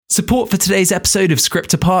Support for today's episode of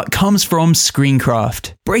Script Apart comes from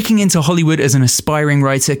Screencraft. Breaking into Hollywood as an aspiring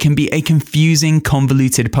writer can be a confusing,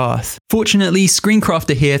 convoluted path. Fortunately, Screencraft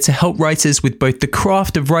are here to help writers with both the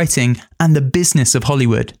craft of writing and the business of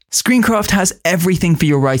Hollywood. Screencraft has everything for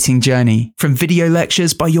your writing journey, from video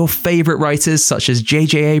lectures by your favorite writers such as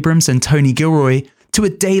J.J. Abrams and Tony Gilroy, to a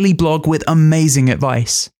daily blog with amazing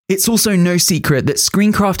advice. It's also no secret that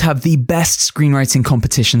Screencraft have the best screenwriting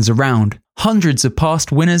competitions around. Hundreds of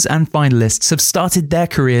past winners and finalists have started their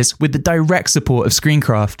careers with the direct support of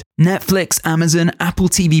Screencraft. Netflix, Amazon, Apple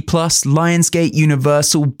TV+, Lionsgate,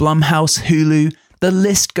 Universal, Blumhouse, Hulu, the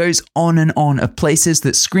list goes on and on of places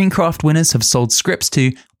that Screencraft winners have sold scripts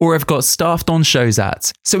to or have got staffed on shows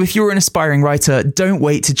at. So if you're an aspiring writer, don't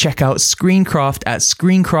wait to check out Screencraft at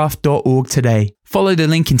screencraft.org today. Follow the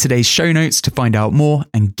link in today's show notes to find out more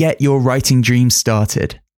and get your writing dreams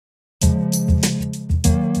started.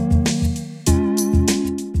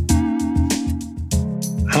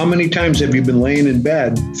 How many times have you been laying in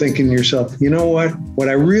bed thinking to yourself, you know what? What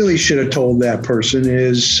I really should have told that person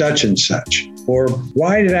is such and such. Or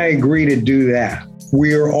why did I agree to do that?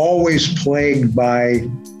 We are always plagued by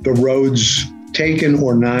the roads taken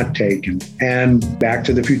or not taken. And Back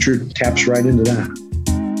to the Future taps right into that.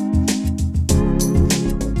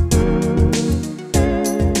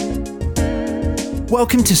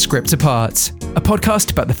 Welcome to Script Apart, a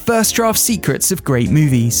podcast about the first draft secrets of great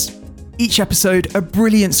movies. Each episode, a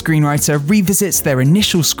brilliant screenwriter revisits their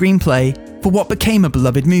initial screenplay for what became a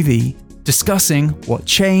beloved movie, discussing what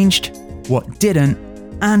changed, what didn't,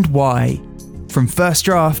 and why, from first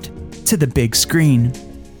draft to the big screen.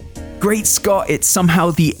 Great Scott, it's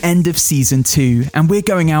somehow the end of season 2, and we're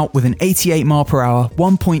going out with an 88 mph,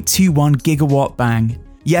 1.21 gigawatt bang.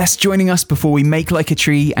 Yes, joining us before we make like a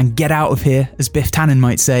tree and get out of here, as Biff Tannen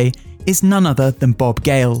might say, is none other than Bob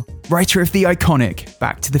Gale, writer of the iconic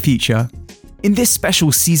Back to the Future. In this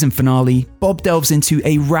special season finale, Bob delves into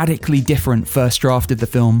a radically different first draft of the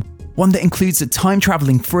film, one that includes a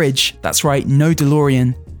time-travelling fridge, that's right, no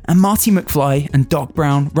DeLorean, and Marty McFly and Doc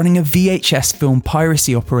Brown running a VHS film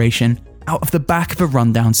piracy operation out of the back of a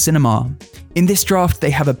rundown cinema. In this draft, they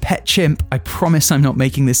have a pet chimp, I promise I'm not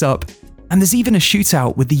making this up, and there's even a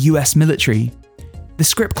shootout with the US military. The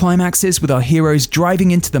script climaxes with our heroes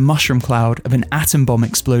driving into the mushroom cloud of an atom bomb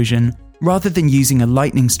explosion, rather than using a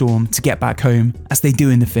lightning storm to get back home, as they do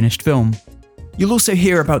in the finished film. You'll also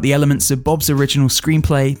hear about the elements of Bob's original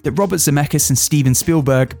screenplay that Robert Zemeckis and Steven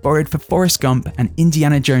Spielberg borrowed for Forrest Gump and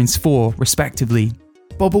Indiana Jones 4, respectively.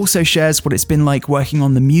 Bob also shares what it's been like working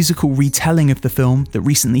on the musical retelling of the film that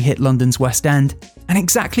recently hit London's West End, and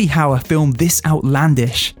exactly how a film this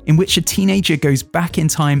outlandish, in which a teenager goes back in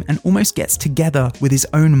time and almost gets together with his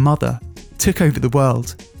own mother, took over the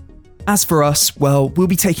world. As for us, well, we'll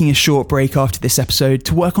be taking a short break after this episode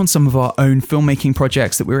to work on some of our own filmmaking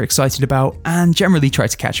projects that we're excited about and generally try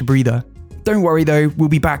to catch a breather. Don't worry though, we'll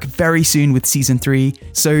be back very soon with season 3,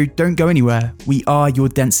 so don't go anywhere. We are your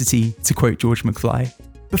density, to quote George McFly.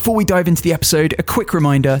 Before we dive into the episode, a quick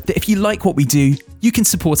reminder that if you like what we do, you can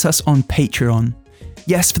support us on Patreon.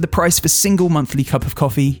 Yes, for the price of a single monthly cup of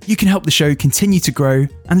coffee, you can help the show continue to grow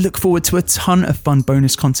and look forward to a ton of fun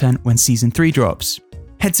bonus content when season 3 drops.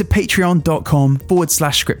 Head to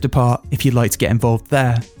patreon.com/scriptapart if you'd like to get involved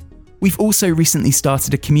there. We've also recently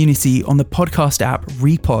started a community on the podcast app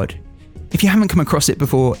Repod. If you haven't come across it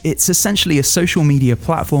before, it's essentially a social media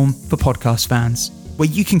platform for podcast fans, where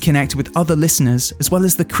you can connect with other listeners as well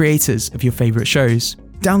as the creators of your favourite shows.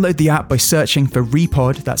 Download the app by searching for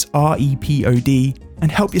Repod, that's REPOD,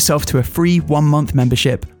 and help yourself to a free 1-month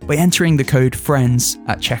membership by entering the code FRIENDS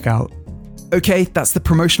at checkout. Okay, that's the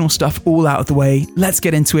promotional stuff all out of the way. Let's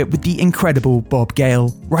get into it with the incredible Bob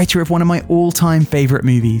Gale, writer of one of my all-time favourite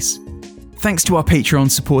movies. Thanks to our Patreon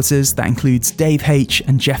supporters, that includes Dave H.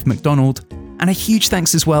 and Jeff McDonald, and a huge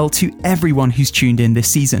thanks as well to everyone who's tuned in this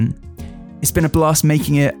season. It's been a blast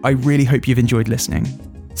making it. I really hope you've enjoyed listening.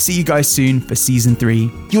 See you guys soon for season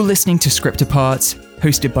 3. You're listening to Script Apart,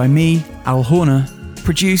 hosted by me, Al Horner,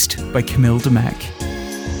 produced by Camille Demecq.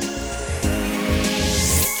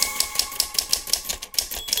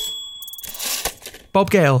 Bob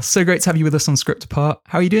Gale, so great to have you with us on Script Apart.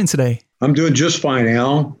 How are you doing today? I'm doing just fine,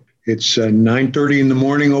 Al. It's 9:30 in the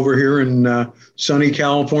morning over here in sunny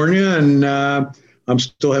California, and I'm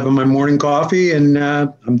still having my morning coffee, and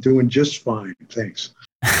I'm doing just fine. Thanks.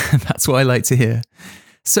 That's what I like to hear.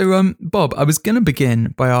 So, Bob, I was going to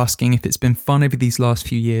begin by asking if it's been fun over these last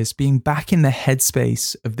few years being back in the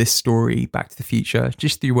headspace of this story, Back to the Future,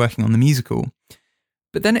 just through working on the musical.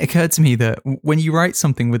 But then it occurred to me that when you write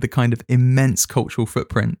something with the kind of immense cultural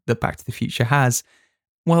footprint that Back to the Future has,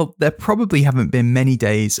 Well, there probably haven't been many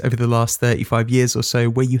days over the last 35 years or so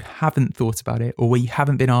where you haven't thought about it, or where you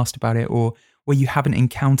haven't been asked about it, or where you haven't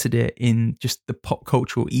encountered it in just the pop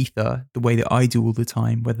cultural ether the way that I do all the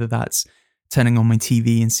time, whether that's turning on my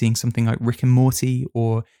TV and seeing something like Rick and Morty,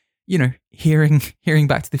 or, you know, hearing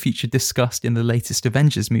Back to the Future discussed in the latest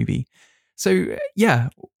Avengers movie. So yeah,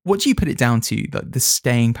 what do you put it down to, the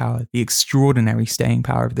staying power, the extraordinary staying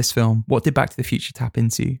power of this film? What did Back to the Future tap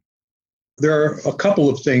into? There are a couple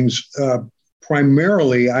of things.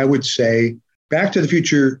 Primarily, I would say Back to the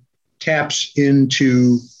Future taps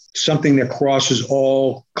into something that crosses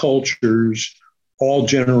all cultures, all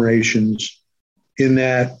generations, in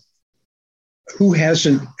that who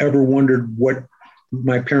hasn't ever wondered what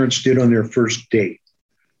my parents did on their first date,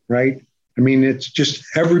 right? I mean, it's just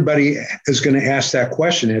everybody is going to ask that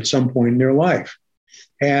question at some point in their life.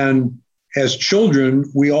 And as children,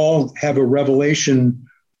 we all have a revelation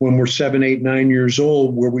when we're 7, 8, 9 years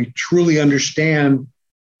old, where we truly understand,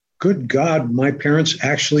 good God, my parents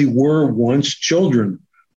actually were once children.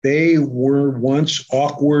 They were once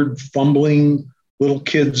awkward, fumbling little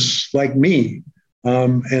kids like me.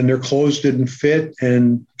 And their clothes didn't fit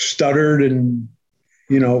and stuttered and,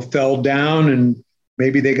 fell down, and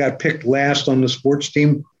maybe they got picked last on the sports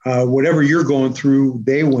team. Whatever you're going through,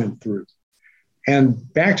 they went through.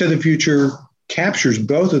 And Back to the Future captures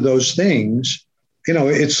both of those things.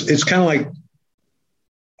 It's kind of like,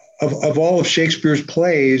 of all of Shakespeare's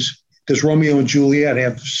plays, does Romeo and Juliet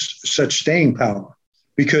have such staying power?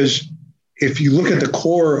 Because if you look at the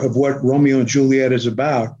core of what Romeo and Juliet is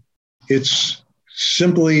about, it's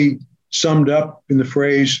simply summed up in the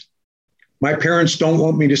phrase, my parents don't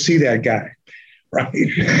want me to see that guy, right?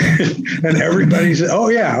 And everybody says, oh,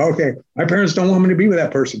 yeah, okay. My parents don't want me to be with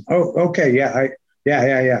that person. Oh, okay,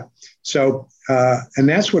 yeah. So, and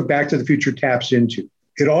that's what Back to the Future taps into.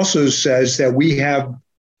 It also says that we have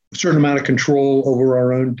a certain amount of control over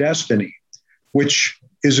our own destiny, which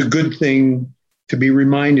is a good thing to be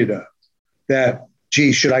reminded of. That,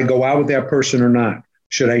 gee, should I go out with that person or not?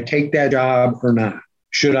 Should I take that job or not?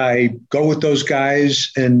 Should I go with those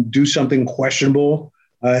guys and do something questionable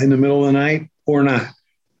in the middle of the night or not?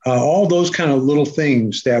 All those kind of little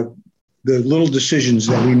things, the little decisions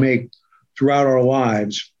that we make throughout our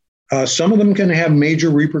lives, some of them can have major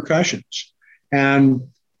repercussions. And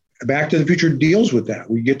Back to the Future deals with that.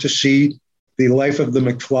 We get to see the life of the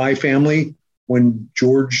McFly family when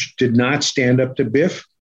George did not stand up to Biff.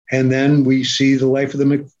 And then we see the life of the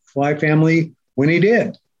McFly family when he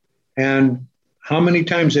did. And how many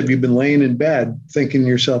times have you been laying in bed thinking to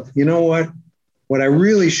yourself, you know what I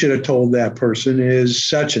really should have told that person is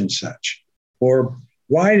such and such, or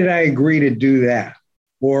why did I agree to do that?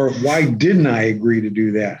 Or why didn't I agree to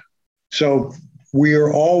do that? So we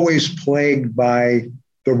are always plagued by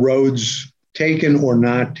the roads taken or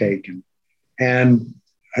not taken. And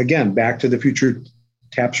again, Back to the Future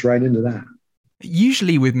taps right into that.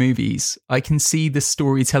 Usually with movies, I can see the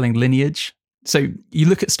storytelling lineage. So you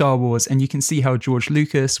look at Star Wars and you can see how George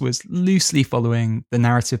Lucas was loosely following the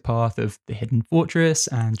narrative path of The Hidden Fortress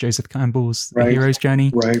and Joseph Campbell's The Hero's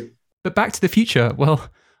Journey. Right. But Back to the Future, well,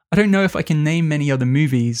 I don't know if I can name many other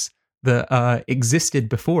movies that existed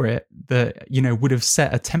before it that, would have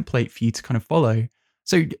set a template for you to kind of follow.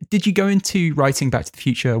 So did you go into writing Back to the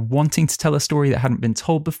Future wanting to tell a story that hadn't been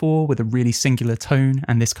told before, with a really singular tone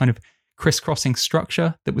and this kind of crisscrossing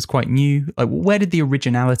structure that was quite new? Like, where did the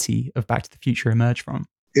originality of Back to the Future emerge from?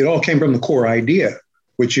 It all came from the core idea,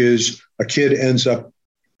 which is a kid ends up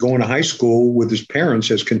going to high school with his parents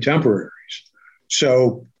as contemporaries.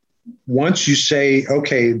 So once you say,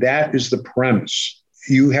 okay, that is the premise,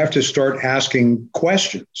 you have to start asking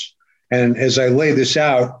questions. And as I lay this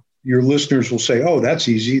out, your listeners will say, oh, that's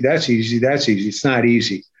easy. It's not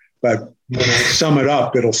easy. But when I sum it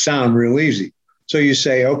up, it'll sound real easy. So you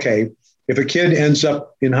say, okay, if a kid ends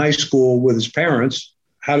up in high school with his parents,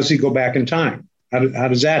 how does he go back in time? How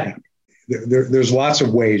does that happen? There's lots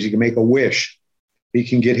of ways. You can make a wish. He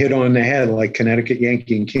can get hit on the head like Connecticut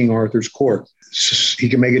Yankee in King Arthur's court. He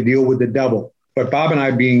can make a deal with the devil. But Bob and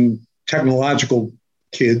I, being technological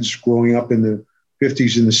kids growing up in the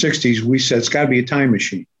 50s and the 60s, we said it's got to be a time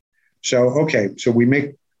machine. So we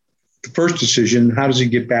make the first decision. How does he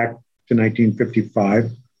get back to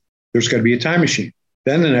 1955? There's got to be a time machine.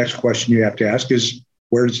 Then the next question you have to ask is,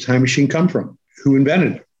 where does the time machine come from? Who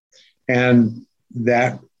invented it? And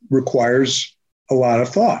that requires a lot of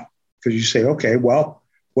thought, because you say, okay, well,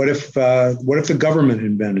 what if the government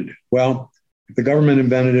invented it? Well, if the government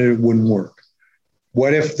invented it, it wouldn't work.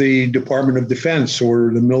 What if the Department of Defense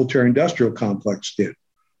or the military industrial complex did?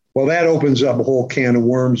 Well, that opens up a whole can of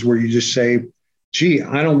worms where you just say, gee,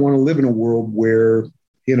 I don't want to live in a world where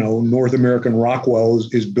North American Rockwell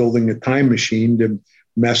is building a time machine to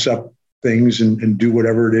mess up things and do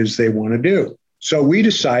whatever it is they want to do. So we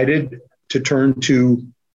decided to turn to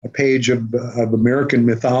a page of American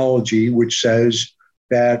mythology, which says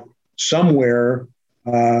that somewhere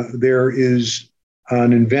there is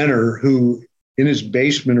an inventor who, in his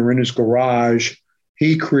basement or in his garage,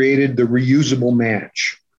 he created the reusable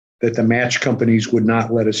match that the match companies would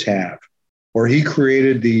not let us have. Or he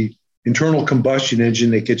created the internal combustion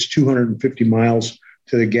engine that gets 250 miles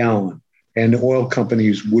to the gallon, and the oil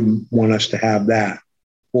companies wouldn't want us to have that.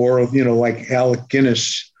 Or, like Alec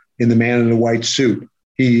Guinness in The Man in the White Suit,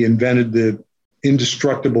 he invented the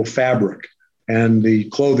indestructible fabric, and the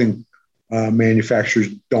clothing manufacturers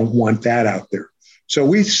don't want that out there. So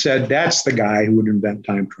we said that's the guy who would invent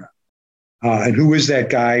time travel. And who is that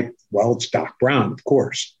guy? Well, it's Doc Brown, of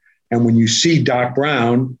course. And when you see Doc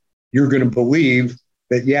Brown, you're going to believe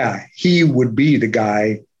that, yeah, he would be the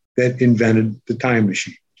guy that invented the time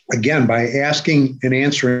machine. Again, by asking and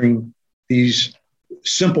answering these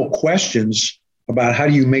simple questions about how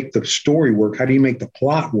do you make the story work, how do you make the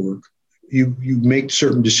plot work, you make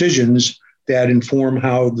certain decisions that inform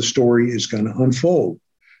how the story is going to unfold.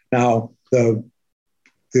 Now, the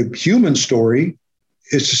human story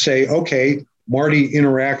is to say, okay, Marty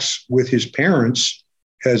interacts with his parents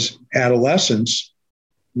as adolescents.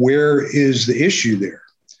 Where is the issue there?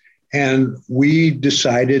 And we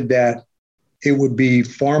decided that it would be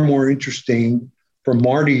far more interesting for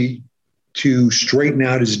Marty to straighten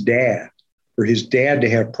out his dad, for his dad to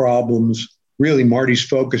have problems. Really, Marty's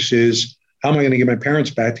focus is, how am I going to get my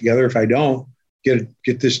parents back together? If I don't get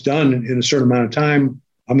this done in a certain amount of time,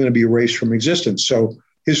 I'm going to be erased from existence. So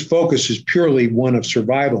his focus is purely one of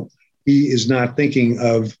survival. He is not thinking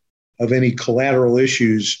of any collateral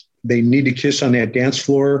issues. They need to kiss on that dance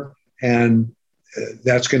floor, and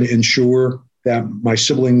that's going to ensure that my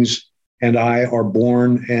siblings and I are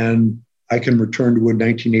born and I can return to a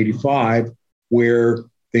 1985 where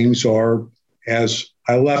things are as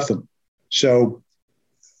I left them. So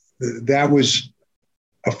that was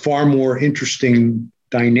a far more interesting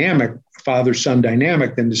dynamic, father-son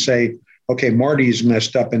dynamic, than to say, okay, Marty's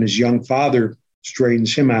messed up and his young father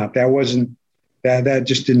straightens him out. That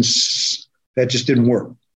just didn't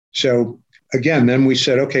work. So again, then we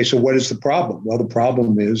said, okay, so what is the problem? Well, the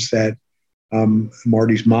problem is that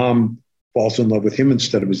Marty's mom falls in love with him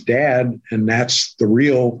instead of his dad, and that's the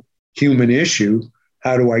real human issue.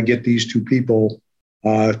 How do I get these two people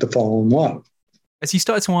to fall in love? As you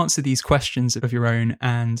started to answer these questions of your own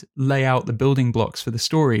and lay out the building blocks for the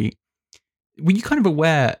story, were you kind of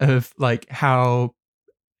aware of like how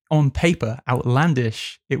on paper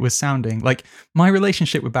outlandish it was sounding? Like my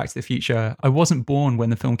relationship with Back to the Future, I wasn't born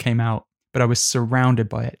when the film came out, but I was surrounded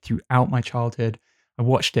by it throughout my childhood. I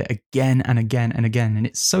watched it again and again and again, and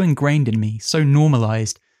it's so ingrained in me, so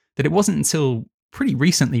normalized, that it wasn't until pretty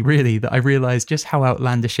recently, really, that I realized just how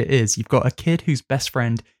outlandish it is. You've got a kid whose best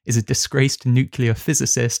friend is a disgraced nuclear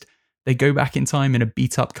physicist. They go back in time in a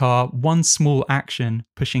beat-up car. One small action,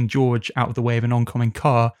 pushing George out of the way of an oncoming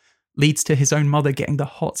car, leads to his own mother getting the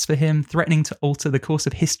hots for him, threatening to alter the course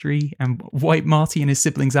of history and wipe Marty and his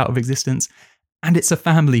siblings out of existence. And it's a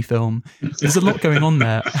family film. There's a lot going on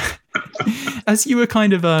there. As you were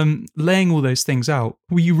kind of laying all those things out,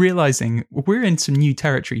 were you realizing we're in some new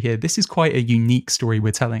territory here? This is quite a unique story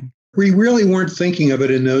we're telling. We really weren't thinking of it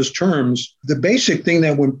in those terms. The basic thing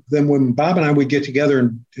that when Bob and I would get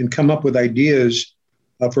together and come up with ideas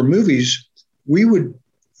for movies, the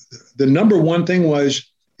number one thing was,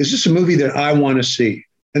 is this a movie that I want to see?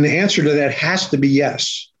 And the answer to that has to be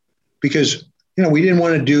yes. Because, we didn't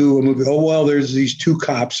want to do a movie, oh, well, there's these two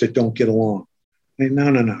cops that don't get along.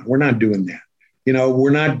 No, we're not doing that. We're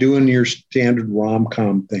not doing your standard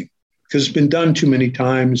rom-com thing because it's been done too many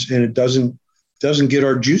times and it doesn't get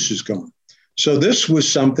our juices going. So this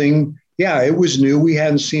was something, it was new. We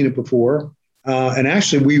hadn't seen it before. And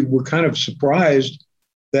actually, we were kind of surprised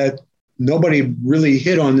that nobody really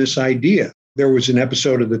hit on this idea. There was an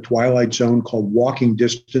episode of The Twilight Zone called Walking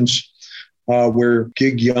Distance, where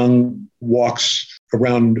Gig Young walks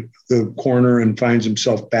around the corner and finds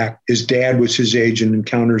himself back. His dad was his age and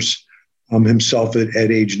encounters himself at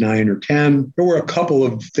age 9 or 10. There were a couple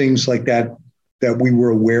of things like that we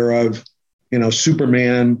were aware of.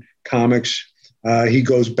 Superman comics. He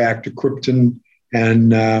goes back to Krypton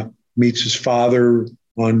and meets his father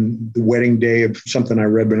on the wedding day of something I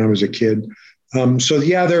read when I was a kid.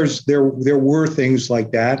 There were things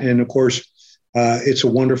like that. And of course, It's a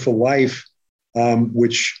Wonderful Life,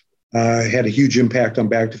 which had a huge impact on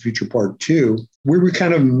Back to the Future Part 2. We were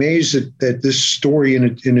kind of amazed that this story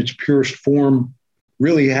in its purest form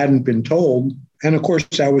really hadn't been told. And of course,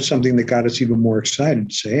 that was something that got us even more excited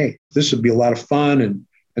to say, hey, this would be a lot of fun.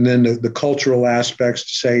 And then the cultural aspects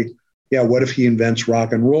to say, yeah, what if he invents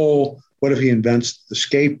rock and roll? What if he invents the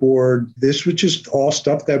skateboard? This was just all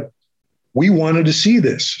stuff that we wanted to see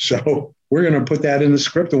this. So we're going to put that in the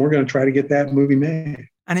script and we're going to try to get that movie made.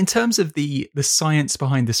 And in terms of the science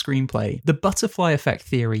behind the screenplay, the butterfly effect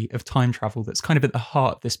theory of time travel that's kind of at the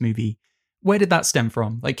heart of this movie, where did that stem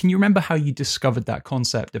from? Like, can you remember how you discovered that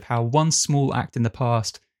concept of how one small act in the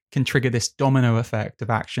past can trigger this domino effect of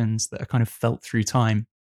actions that are kind of felt through time?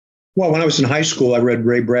 Well, when I was in high school, I read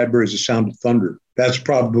Ray Bradbury's The Sound of Thunder. That's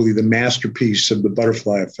probably the masterpiece of the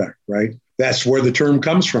butterfly effect, right? That's where the term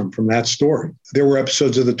comes from that story. There were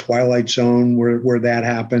episodes of The Twilight Zone where that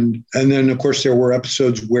happened. And then, of course, there were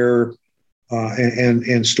episodes where,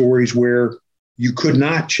 and stories where you could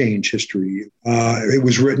not change history. It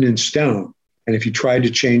was written in stone. And if you tried to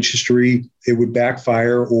change history, it would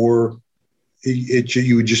backfire or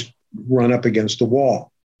you would just run up against a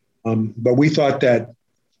wall. But we thought that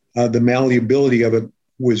the malleability of it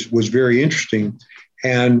was very interesting.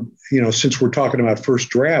 And, since we're talking about first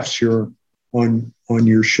drafts here on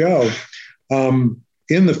your show,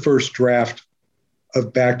 in the first draft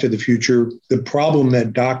of Back to the Future, the problem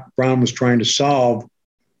that Doc Brown was trying to solve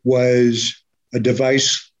was a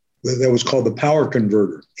device that was called the power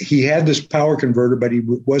converter. He had this power converter, but he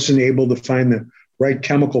wasn't able to find the right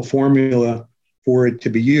chemical formula for it to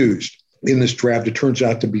be used. In this draft, it turns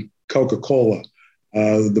out to be Coca-Cola,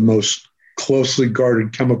 the most closely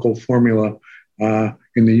guarded chemical formula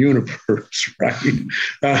in the universe,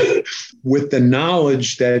 right? With the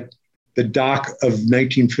knowledge that the Doc of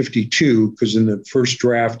 1952, because in the first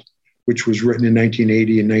draft, which was written in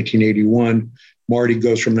 1980 and 1981, Marty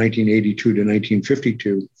goes from 1982 to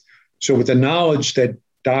 1952. So with the knowledge that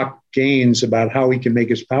Doc gains about how he can make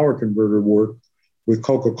his power converter work with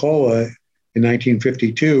Coca-Cola in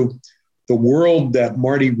 1952, the world that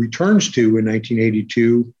Marty returns to in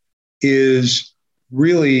 1982 is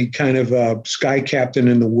really kind of a Sky Captain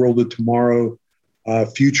in the World of Tomorrow,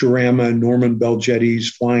 Futurama, Norman Bell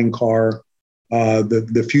Jetty's flying car,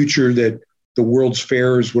 the future that the World's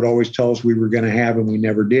Fairs would always tell us we were going to have and we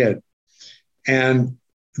never did. And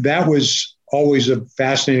that was always a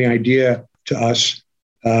fascinating idea to us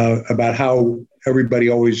about how everybody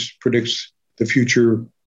always predicts the future,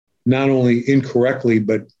 not only incorrectly,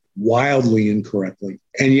 but wildly incorrectly.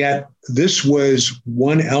 And yet this was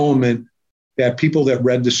one element that people that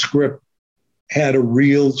read the script had a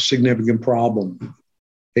real significant problem.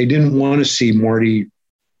 They didn't want to see Marty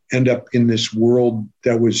end up in this world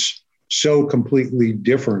that was so completely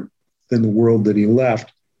different than the world that he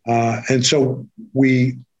left. And so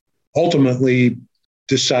we ultimately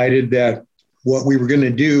decided that what we were going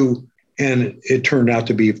to do, and it turned out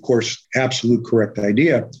to be, of course, absolute correct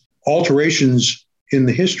idea, alterations in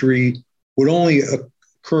the history would only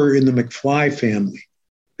occur in the McFly family.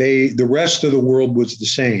 The rest of the world was the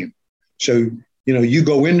same. So, you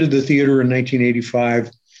go into the theater in 1985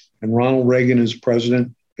 and Ronald Reagan is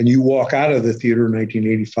president, and you walk out of the theater in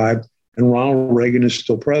 1985 and Ronald Reagan is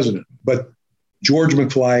still president. But George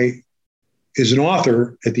McFly is an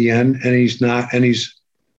author at the end, and he's not, and he's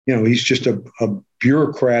just a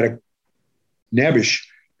bureaucratic nebbish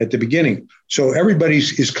at the beginning. So everybody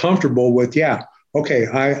is comfortable with, okay,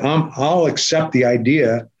 I'll accept the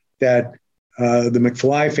idea that the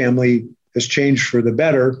McFly family has changed for the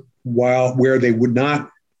better, where they would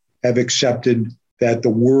not have accepted that the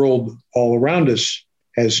world all around us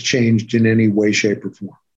has changed in any way, shape, or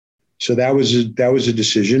form. So that was a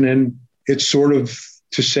decision, and it's sort of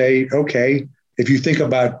to say, okay, if you think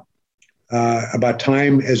about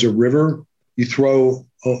time as a river, you throw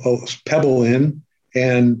a pebble in,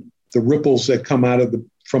 and the ripples that come out of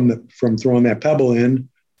from throwing that pebble in,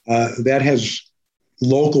 that has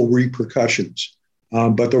local repercussions.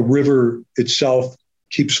 But the river itself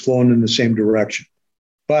keeps flowing in the same direction.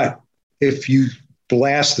 But if you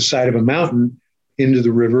blast the side of a mountain into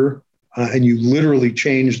the river and you literally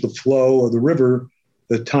change the flow of the river,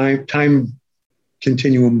 the time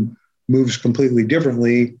continuum moves completely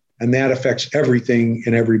differently, and that affects everything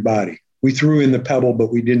and everybody. We threw in the pebble,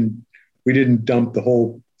 but we didn't dump the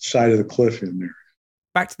whole side of the cliff in there.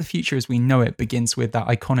 Back to the Future as we know it begins with that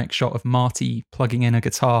iconic shot of Marty plugging in a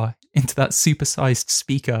guitar into that supersized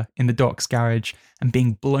speaker in the Doc's garage and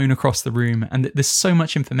being blown across the room. And there's so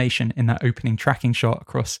much information in that opening tracking shot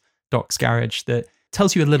across Doc's garage that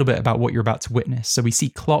tells you a little bit about what you're about to witness. So we see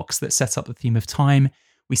clocks that set up the theme of time.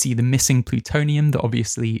 We see the missing plutonium that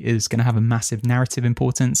obviously is going to have a massive narrative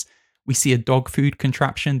importance. We see a dog food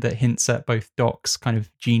contraption that hints at both Doc's kind of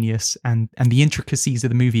genius and the intricacies of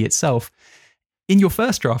the movie itself. In your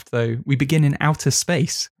first draft, though, we begin in outer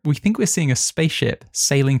space. We think we're seeing a spaceship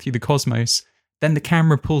sailing through the cosmos. Then the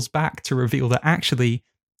camera pulls back to reveal that actually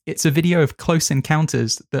it's a video of close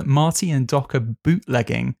encounters that Marty and Doc are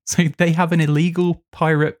bootlegging. So they have an illegal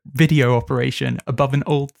pirate video operation above an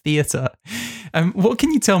old theatre. What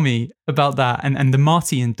can you tell me about that and the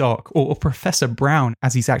Marty and Doc, or Professor Brown,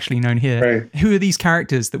 as he's actually known here? Right. Who are these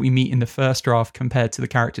characters that we meet in the first draft compared to the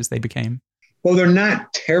characters they became? Well, they're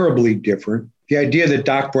not terribly different. The idea that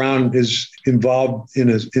Doc Brown is involved in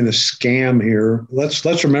a scam here.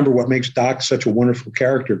 Let's remember what makes Doc such a wonderful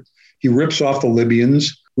character. He rips off the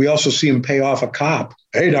Libyans. We also see him pay off a cop.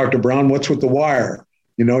 Hey, Dr. Brown, what's with the wire?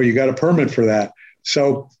 You got a permit for that.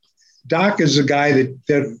 So Doc is a guy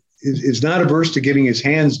that is not averse to getting his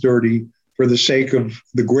hands dirty for the sake of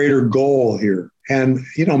the greater goal here. And,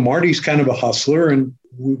 Marty's kind of a hustler. And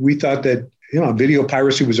we thought that, video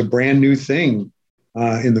piracy was a brand new thing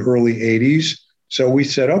in the early 80s. So we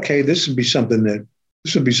said, okay, this would be something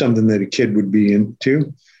that a kid would be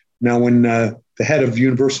into. Now, when the head of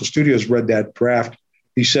Universal Studios read that draft,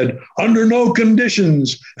 he said, under no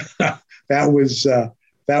conditions.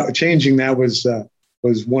 Changing that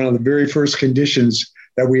was one of the very first conditions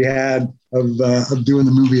that we had of doing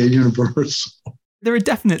the movie at Universal. There are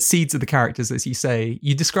definite seeds of the characters, as you say.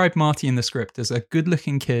 You describe Marty in the script as a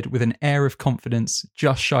good-looking kid with an air of confidence,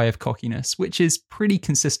 just shy of cockiness, which is pretty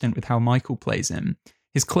consistent with how Michael plays him.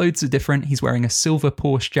 His clothes are different. He's wearing a silver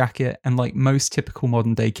Porsche jacket, and like most typical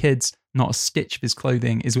modern-day kids, not a stitch of his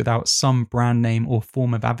clothing is without some brand name or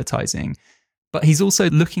form of advertising. But he's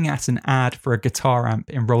also looking at an ad for a guitar amp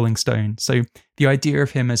in Rolling Stone, so the idea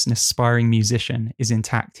of him as an aspiring musician is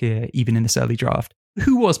intact here, even in this early draft.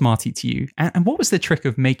 Who was Marty to you, and what was the trick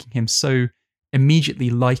of making him so immediately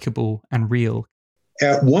likable and real?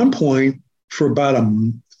 At one point, for about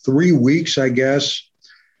 3 weeks, I guess,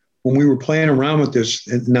 when we were playing around with this,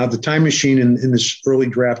 and now the time machine in this early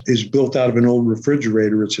draft is built out of an old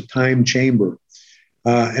refrigerator. It's a time chamber.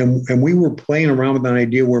 And we were playing around with an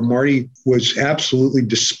idea where Marty was absolutely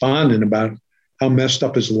despondent about how messed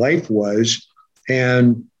up his life was.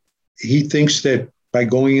 And he thinks that by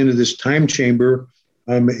going into this time chamber,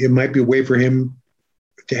 it might be a way for him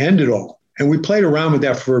to end it all. And we played around with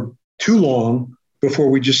that for too long before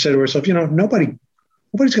we just said to ourselves, nobody's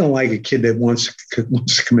going to like a kid that wants to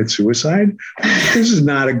commit suicide. This is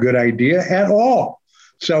not a good idea at all.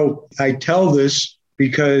 So I tell this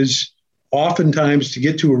because oftentimes to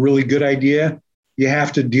get to a really good idea, you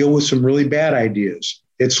have to deal with some really bad ideas.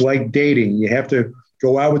 It's like dating. You have to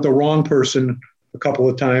go out with the wrong person a couple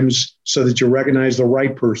of times so that you recognize the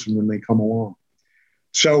right person when they come along.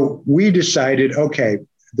 So we decided, okay,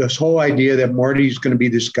 this whole idea that Marty's going to be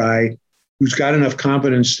this guy who's got enough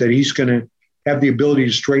confidence that he's going to have the ability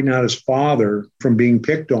to straighten out his father from being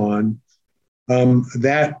picked on, and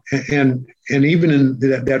even in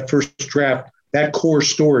that first draft, that core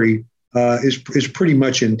story is pretty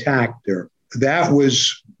much intact there. That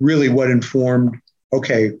was really what informed,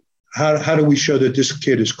 okay, how do we show that this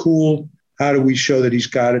kid is cool? How do we show that he's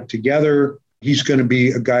got it together? He's going to be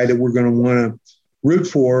a guy that we're going to want to root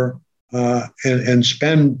for and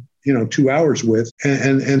spend 2 hours with.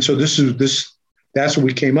 And so that's what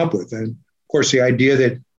we came up with. And of course, the idea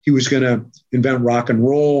that he was going to invent rock and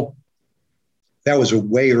roll, that was a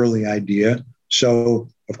way early idea. So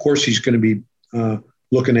of course he's going to be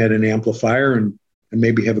looking at an amplifier and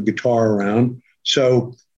maybe have a guitar around.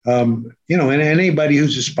 So, and anybody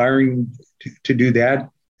who's aspiring to do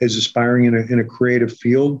that is aspiring in a creative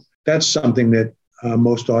field. That's something that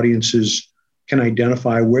most audiences can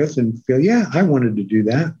identify with and feel, yeah, I wanted to do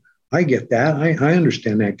that. I get that. I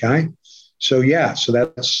understand that guy. So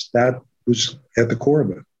that was at the core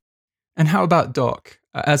of it. And how about Doc?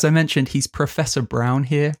 As I mentioned, he's Professor Brown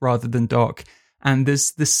here rather than Doc. And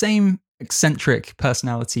there's the same eccentric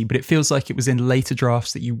personality, but it feels like it was in later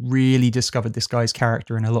drafts that you really discovered this guy's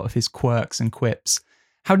character and a lot of his quirks and quips.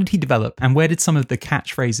 How did he develop? And where did some of the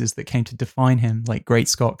catchphrases that came to define him, like Great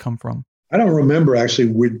Scott, come from? I don't remember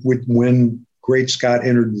actually when Great Scott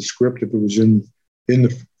entered the script, if it was in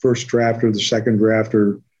the first draft or the second draft,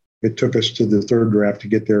 or it took us to the third draft to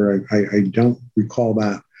get there. I don't recall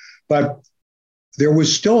that. But there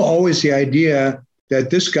was still always the idea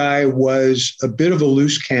that this guy was a bit of a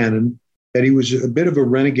loose cannon, that he was a bit of a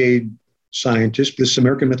renegade scientist, this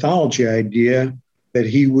American mythology idea that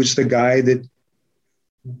he was the guy that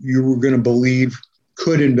you were going to believe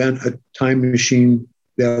could invent a time machine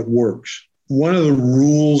that works. One of the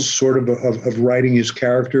rules sort of writing his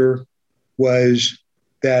character was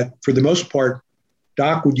that for the most part,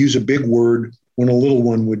 Doc would use a big word when a little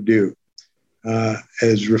one would do,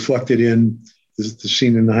 as reflected in the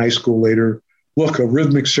scene in the high school later look, a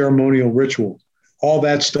rhythmic ceremonial ritual. All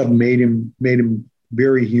that stuff made him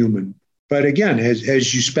very human. But again,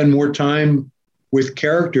 as you spend more time with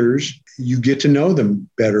characters, you get to know them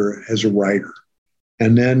better as a writer.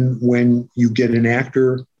 And then when you get an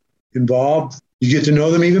actor involved, you get to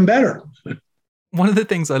know them even better. One of the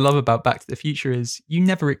things I love about Back to the Future is you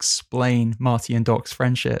never explain Marty and Doc's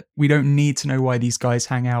friendship. We don't need to know why these guys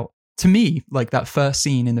hang out. To me, like that first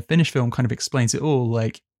scene in the finished film kind of explains it all.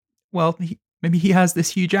 Like, well, maybe he has this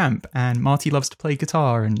huge amp and Marty loves to play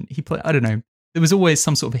guitar and I don't know. There was always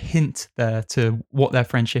some sort of a hint there to what their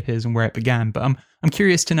friendship is and where it began. But I'm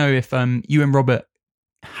curious to know if you and Robert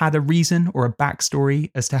had a reason or a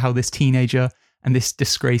backstory as to how this teenager and this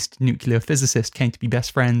disgraced nuclear physicist came to be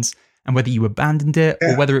best friends, and whether you abandoned it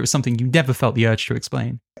or whether it was something you never felt the urge to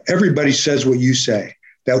explain. Everybody says what you say,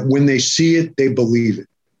 that when they see it, they believe it.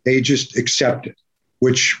 They just accept it,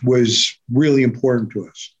 which was really important to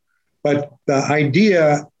us. But the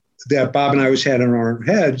idea that Bob and I always had in our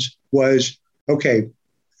heads was, okay,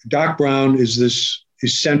 Doc Brown is this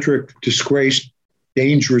eccentric, disgraced,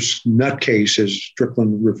 dangerous nutcase, as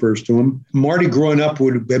Strickland refers to him. Marty growing up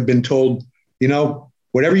would have been told,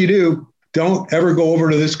 whatever you do, don't ever go over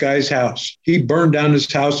to this guy's house. He burned down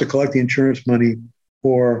his house to collect the insurance money,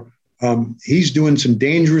 or he's doing some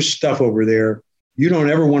dangerous stuff over there. You don't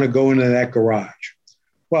ever want to go into that garage.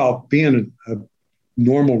 Well, being a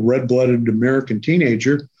normal red-blooded American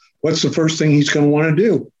teenager, what's the first thing he's going to want to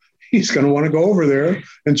do? He's going to want to go over there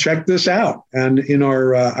and check this out. And in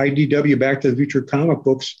our IDW Back to the Future comic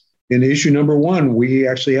books, in issue number 1, we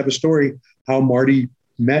actually have a story how Marty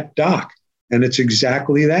met Doc. And it's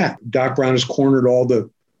exactly that. Doc Brown has cornered all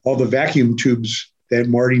the vacuum tubes that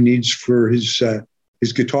Marty needs for his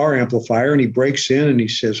guitar amplifier. And he breaks in and he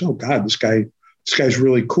says, oh God, this guy's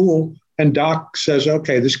really cool. And Doc says,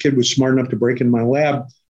 okay, this kid was smart enough to break in my lab.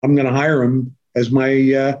 I'm going to hire him as my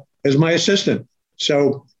assistant.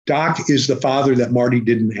 So Doc is the father that Marty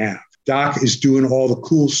didn't have. Doc is doing all the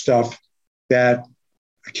cool stuff that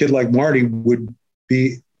a kid like Marty would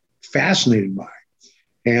be fascinated by.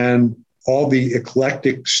 And all the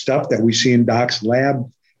eclectic stuff that we see in Doc's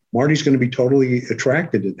lab, Marty's going to be totally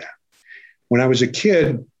attracted to that. When I was a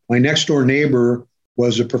kid, my next door neighbor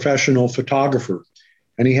was a professional photographer,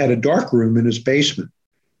 and he had a dark room in his basement.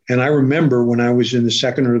 And I remember when I was in the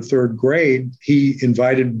 2nd or 3rd grade, he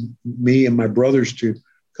invited me and my brothers to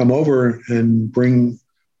come over and bring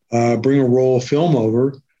a roll of film over,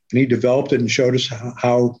 and he developed it and showed us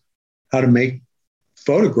how to make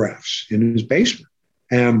photographs in his basement.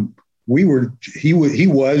 And he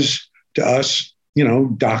was to us,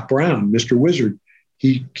 Doc Brown, Mr. Wizard.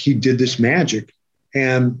 He did this magic.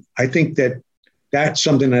 And I think that's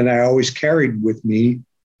something that I always carried with me.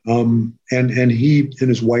 And he and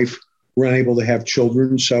his wife were unable to have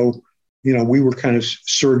children. So, we were kind of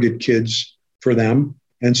surrogate kids for them.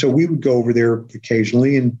 And so we would go over there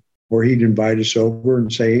occasionally or he'd invite us over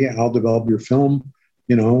and say, yeah, I'll develop your film,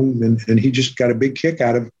 and he just got a big kick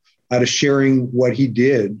out of sharing what he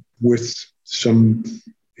did with some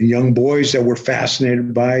young boys that were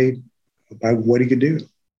fascinated by what he could do.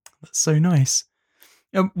 That's so nice.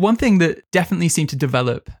 One thing that definitely seemed to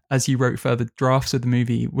develop as you wrote further drafts of the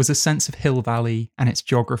movie was a sense of Hill Valley and its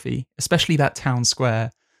geography, especially that town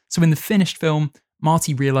square. So in the finished film,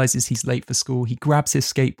 Marty realizes he's late for school. He grabs his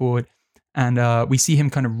skateboard and we see him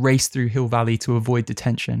kind of race through Hill Valley to avoid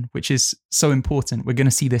detention, which is so important. We're going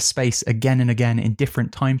to see this space again and again in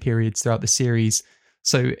different time periods throughout the series.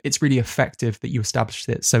 So it's really effective that you established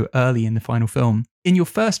it so early in the final film. In your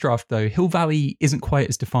first draft, though, Hill Valley isn't quite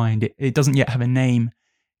as defined. It doesn't yet have a name.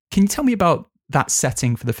 Can you tell me about that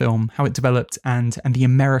setting for the film, how it developed, and the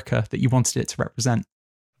America that you wanted it to represent?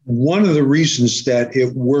 One of the reasons that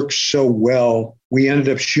it works so well, we ended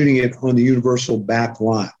up shooting it on the Universal back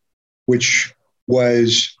lot, which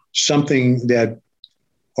was something that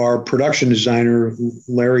our production designer,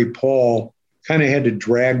 Larry Paul, kind of had to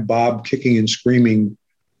drag Bob kicking and screaming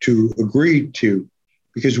to agree to,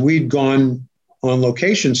 because we'd gone on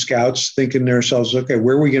location scouts thinking to ourselves, okay,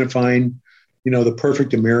 where are we going to find, the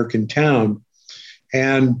perfect American town?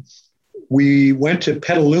 And we went to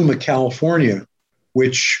Petaluma, California,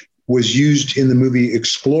 which was used in the movie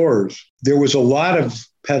Explorers. There was a lot of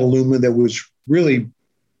Petaluma that was really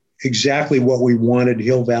exactly what we wanted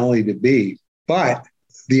Hill Valley to be. But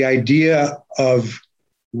the idea of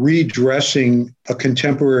redressing a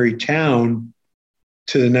contemporary town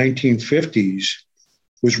to the 1950s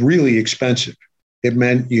was really expensive. It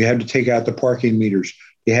meant you had to take out the parking meters.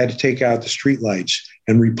 You had to take out the streetlights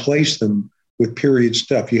and replace them with period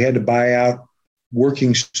stuff. You had to buy out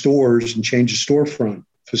working stores and change the storefront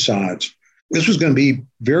facades. this was going to be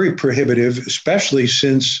very prohibitive, especially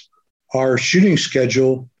since our shooting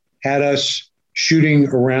schedule had us shooting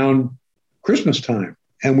around Christmas time.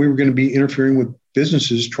 And we were going to be interfering with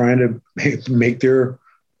businesses trying to make their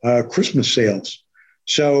Christmas sales.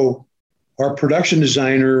 So our production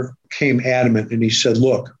designer came adamant and he said,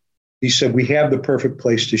 look, we have the perfect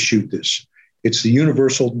place to shoot this. It's the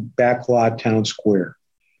Universal Backlot Town Square.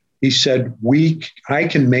 He said, I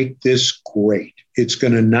can make this great. It's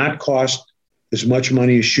going to not cost as much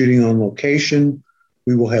money as shooting on location.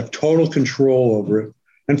 We will have total control over it.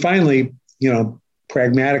 And finally,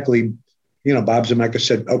 pragmatically, Bob Zemeckis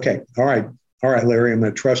said, okay, all right, Larry, I'm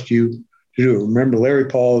going to trust you to do it. Remember, Larry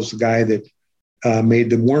Paul is the guy that made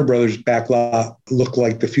the Warner Brothers backlot look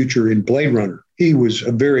like the future in Blade Runner. He was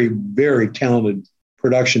a very, very talented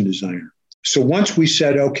production designer. So once we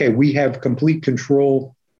said, okay, we have complete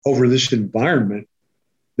control over this environment,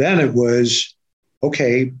 then it was,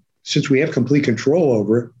 okay, since we have complete control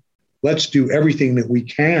over it, let's do everything that we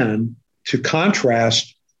can to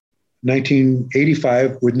contrast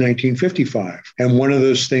 1985 with 1955. And one of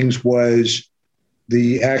those things was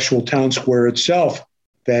the actual town square itself,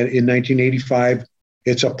 that in 1985,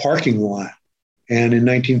 it's a parking lot. And in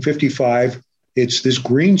 1955, it's this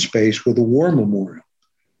green space with a war memorial.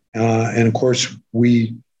 And of course,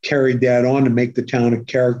 we carried that on to make the town a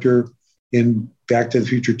character in Back to the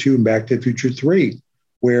Future 2 and Back to the Future 3,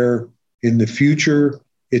 where in the future,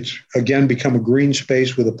 it's again become a green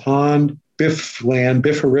space with a pond, Biff land,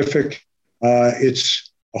 Bifferific.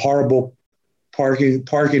 It's a horrible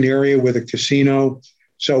parking area with a casino.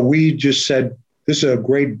 So we just said, this is a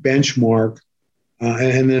great benchmark.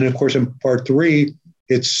 And then, of course, in part 3,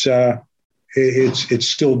 it's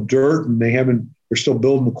still dirt, and they're still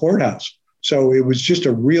building the courthouse. So it was just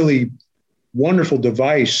a really wonderful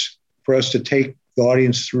device for us to take the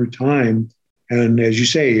audience through time. And as you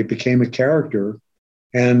say, it became a character,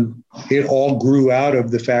 and it all grew out of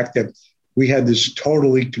the fact that we had this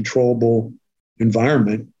totally controllable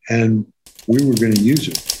environment and we were going to use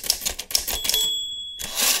it.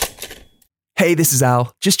 Hey, this is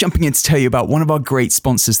Al, just jumping in to tell you about one of our great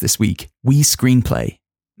sponsors this week, We Screenplay.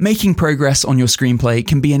 Making progress on your screenplay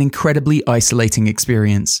can be an incredibly isolating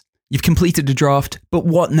experience. You've completed a draft, but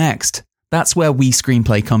what next? That's where We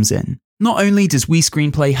Screenplay comes in. Not only does We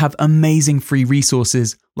Screenplay have amazing free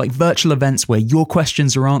resources, like virtual events where your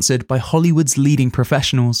questions are answered by Hollywood's leading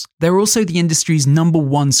professionals, they're also the industry's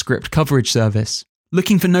 #1 script coverage service.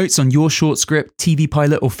 Looking for notes on your short script, TV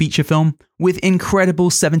pilot, or feature film? With incredible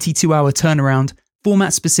 72-hour turnaround,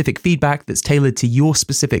 format-specific feedback that's tailored to your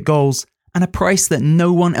specific goals, and a price that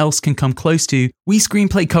no one else can come close to, We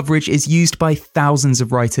Screenplay coverage is used by thousands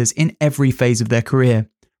of writers in every phase of their career,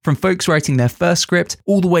 from folks writing their first script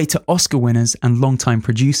all the way to Oscar winners and longtime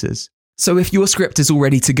producers. So if your script is all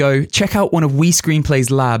ready to go, check out one of We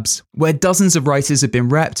Screenplay's labs, where dozens of writers have been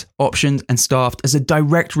repped, optioned, and staffed as a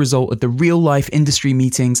direct result of the real-life industry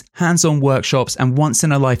meetings, hands-on workshops, and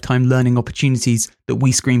once-in-a-lifetime learning opportunities that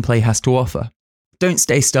We Screenplay has to offer. Don't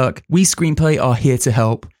stay stuck. We Screenplay are here to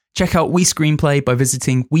help. Check out We Screenplay by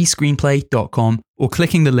visiting wescreenplay.com or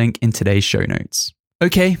clicking the link in today's show notes.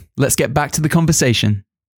 Okay, let's get back to the conversation.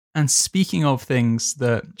 And speaking of things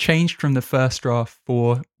that changed from the first draft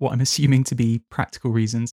for what I'm assuming to be practical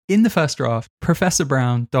reasons, in the first draft, Professor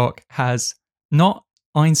Brown, Doc, has not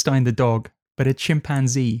Einstein the dog, but a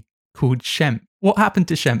chimpanzee called Shemp. What happened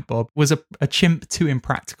to Shemp, Bob? Was a chimp too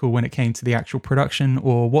impractical when it came to the actual production,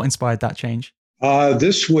 or what inspired that change?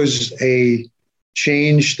 This was a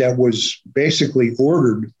change that was basically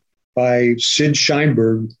ordered by Sid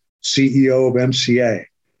Sheinberg, CEO of MCA.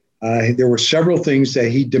 There were several things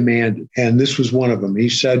that he demanded, and this was one of them. He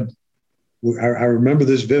said, I remember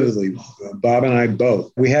this vividly, Bob and I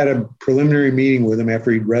both. We had a preliminary meeting with him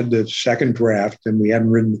after he'd read the second draft, and we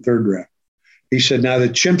hadn't written the third draft. He said, now the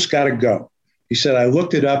chimp's got to go. He said, I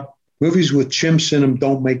looked it up. Movies with chimps in them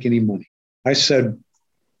don't make any money. I said,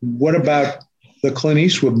 what about the Clint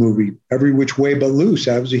Eastwood movie, Every Which Way But Loose?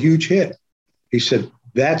 That was a huge hit. He said,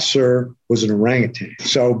 that, sir, was an orangutan.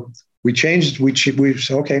 So we changed. We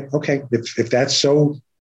said, okay. If that's so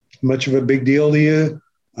much of a big deal to you,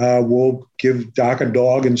 we'll give Doc a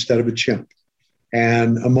dog instead of a chimp.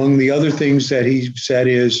 And among the other things that he said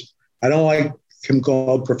is, I don't like him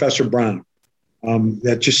called Professor Brown.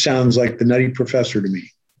 That just sounds like the Nutty Professor to me.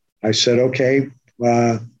 I said, okay,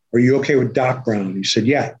 are you okay with Doc Brown? He said,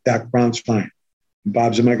 yeah, Doc Brown's fine. And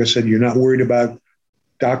Bob Zemeckis said, you're not worried about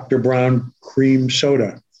Dr. Brown cream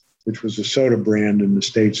soda, which was a soda brand in the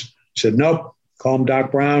States. He said, nope, call him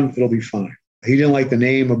Doc Brown. It'll be fine. He didn't like the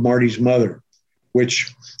name of Marty's mother,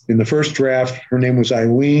 which in the first draft, her name was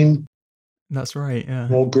Eileen. That's right, yeah.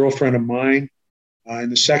 An old girlfriend of mine. In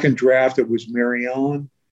the second draft, it was Mary Ellen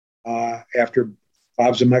after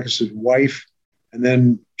Bob Zemeckis' wife. And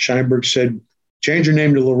then Sheinberg said, change your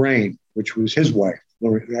name to Lorraine, which was his wife,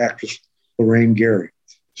 the actress Lorraine Gary.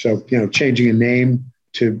 So, changing a name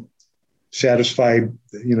to satisfy,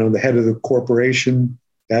 the head of the corporation,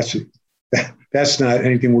 that's not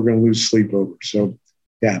anything we're going to lose sleep over. So,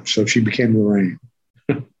 so she became Lorraine.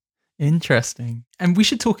 Interesting. And we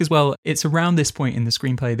should talk as well, it's around this point in the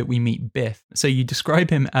screenplay that we meet Biff. So you describe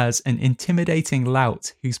him as an intimidating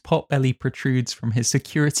lout whose pot belly protrudes from his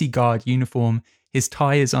security guard uniform. His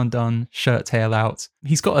tie is undone, shirt tail out.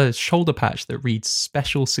 He's got a shoulder patch that reads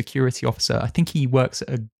Special Security Officer. I think he works at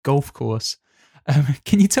a golf course.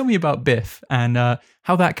 Can you tell me about Biff and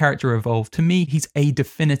how that character evolved? To me, he's a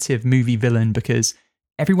definitive movie villain because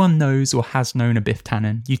everyone knows or has known a Biff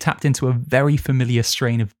Tannen. You tapped into a very familiar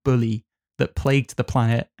strain of bully that plagued the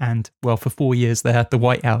planet and, well, for 4 years there, the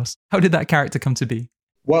White House. How did that character come to be?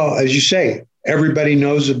 Well, as you say, everybody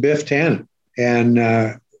knows a Biff Tannen.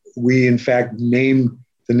 And we, in fact, named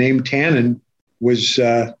the name Tannen was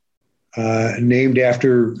named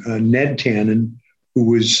after Ned Tannen, who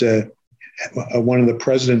was one of the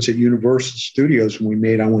presidents at Universal Studios when we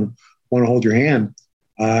made I Want to Hold Your Hand.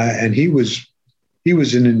 And he was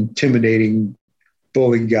an intimidating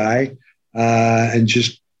bully guy and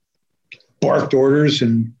just barked orders.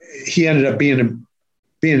 And he ended up being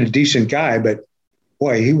a decent guy, but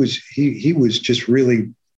boy, he was just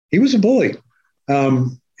really, he was a bully.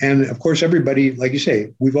 And of course, everybody, like you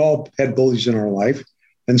say, we've all had bullies in our life.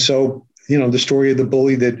 And so, the story of the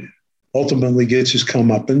bully that ultimately gets his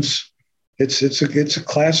comeuppance, it's a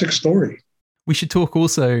classic story. We should talk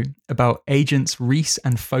also about Agents Reese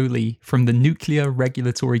and Foley from the Nuclear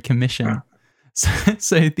Regulatory Commission.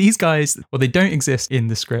 So these guys, well, they don't exist in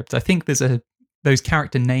the script. I think there's those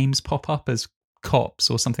character names pop up as cops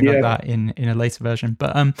or something like that in a later version.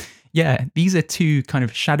 But these are two kind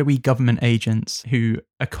of shadowy government agents who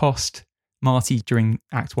accost Marty during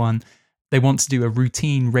Act 1. They want to do a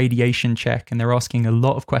routine radiation check and they're asking a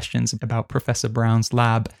lot of questions about Professor Brown's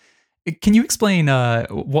lab. Can you explain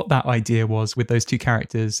what that idea was with those two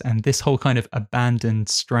characters and this whole kind of abandoned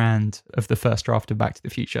strand of the first draft of Back to the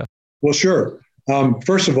Future? Well, sure.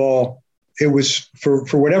 First of all, it was for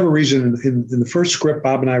whatever reason in the first script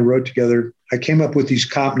Bob and I wrote together, I came up with these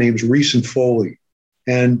cop names, Reese and Foley.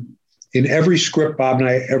 And in every script Bob and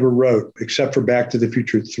I ever wrote, except for Back to the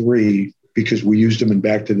Future 3, because we used them in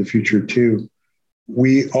Back to the Future 2,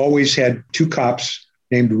 we always had two cops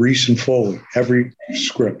named Reese and Foley, every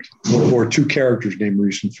script, or two characters named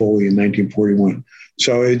Reese and Foley in 1941.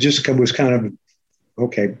 So it just was kind of,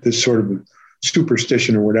 okay, this sort of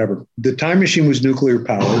superstition or whatever. The time machine was nuclear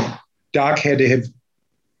powered. Doc had to have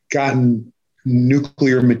gotten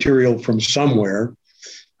nuclear material from somewhere.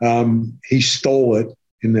 He stole it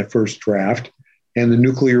in the first draft, and the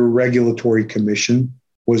Nuclear Regulatory Commission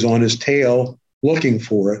was on his tail looking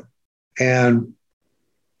for it. And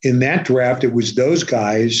in that draft, it was those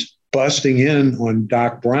guys busting in on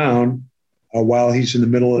Doc Brown while he's in the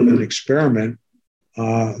middle of an experiment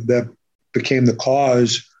that became the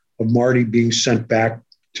cause of Marty being sent back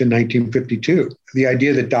to 1952. The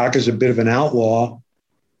idea that Doc is a bit of an outlaw,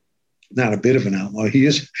 not a bit of an outlaw, he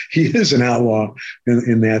is an outlaw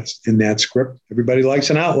in that script. Everybody likes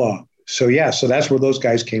an outlaw. So that's where those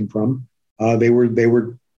guys came from. They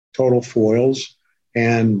were total foils,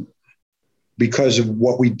 and because of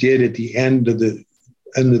what we did at the end of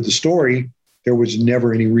the story, there was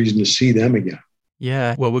never any reason to see them again.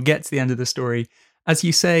 Yeah, well, we'll get to the end of the story. As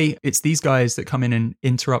you say, it's these guys that come in and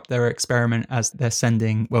interrupt their experiment as they're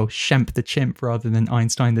sending, Shemp the chimp rather than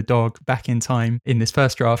Einstein the dog back in time in this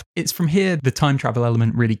first draft. It's from here the time travel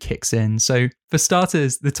element really kicks in. So for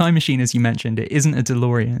starters, the time machine, as you mentioned, it isn't a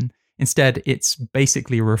DeLorean. Instead, it's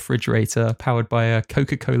basically a refrigerator powered by a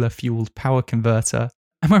Coca-Cola fueled power converter.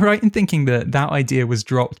 Am I right in thinking that idea was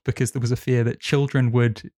dropped because there was a fear that children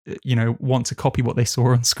would, want to copy what they saw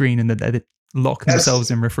on screen and that they'd lock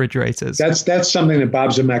themselves in refrigerators? That's something that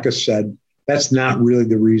Bob Zemeckis said. That's not really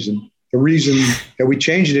the reason. The reason that we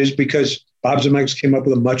changed it is because Bob Zemeckis came up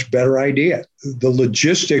with a much better idea. The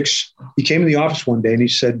logistics, he came in the office one day and he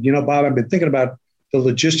said, Bob, I've been thinking about the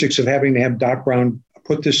logistics of having to have Doc Brown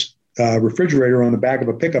put this refrigerator on the back of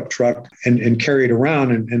a pickup truck and carry it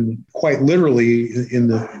around. And quite literally in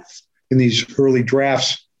these early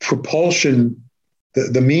drafts, propulsion,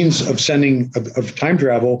 the means of sending of time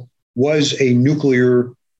travel was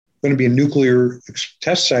going to be a nuclear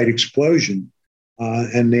test site explosion.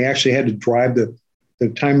 And they actually had to drive the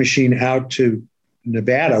time machine out to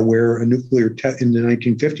Nevada, where a nuclear in the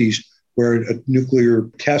 1950s, where a nuclear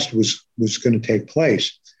test was going to take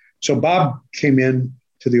place. So Bob came in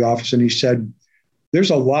to the office and he said,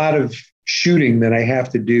 there's a lot of shooting that I have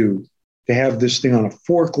to do to have this thing on a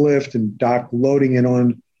forklift and Doc loading it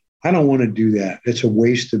on. I don't want to do that. It's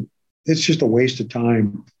just a waste of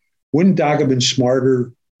time. Wouldn't Doc have been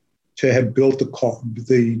smarter to have built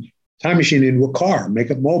the time machine into a car, make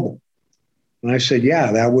it mobile? And I said,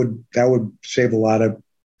 yeah, that would save a lot of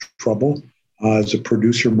trouble. As a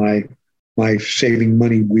producer, my saving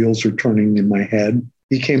money wheels are turning in my head.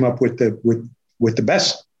 He came up with the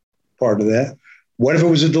best part of that. What if it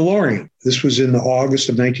was a DeLorean? This was in the August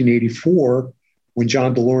of 1984 when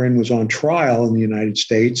John DeLorean was on trial in the United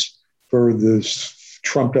States for this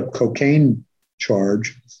trumped up cocaine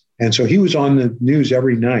charge. And so he was on the news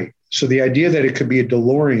every night. So the idea that it could be a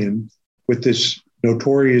DeLorean with this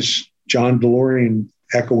notorious John DeLorean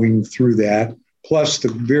echoing through that, plus the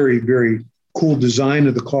very, very cool design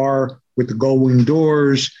of the car with the gull-wing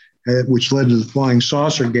doors, which led to the flying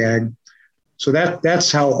saucer gag. So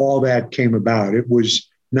that's how all that came about. It was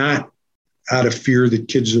not out of fear that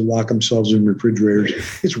kids would lock themselves in refrigerators.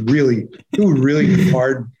 It would really be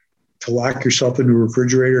hard to lock yourself into a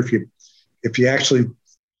refrigerator if you actually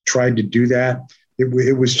tried to do that.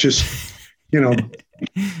 It was just,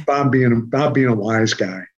 Bob being a wise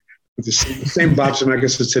guy. With the same Bob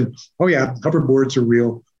Zemeckis that said, "Oh yeah, hoverboards are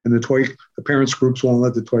real, and the parents groups won't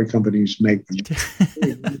let the toy companies make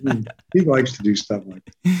them." He likes to do stuff like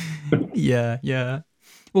that. Yeah.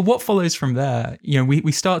 Well, what follows from there?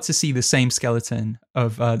 We start to see the same skeleton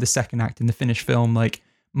of the second act in the finished film. Like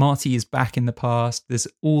Marty is back in the past. There's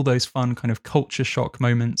all those fun kind of culture shock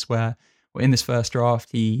moments where in this first draft,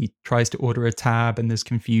 he tries to order a tab and there's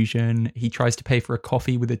confusion. He tries to pay for a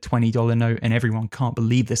coffee with a $20 note and everyone can't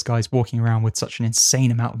believe this guy's walking around with such an insane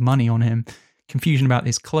amount of money on him. Confusion about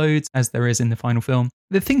his clothes, as there is in the final film.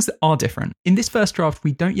 The things that are different. In this first draft,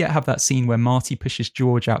 we don't yet have that scene where Marty pushes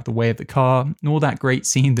George out the way of the car, nor that great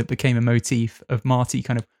scene that became a motif of Marty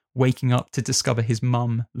kind of waking up to discover his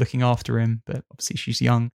mum looking after him, but obviously she's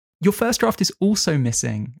young. Your first draft is also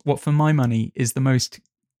missing what, for my money, is the most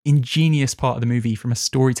ingenious part of the movie from a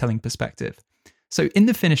storytelling perspective. So in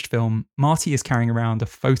the finished film, Marty is carrying around a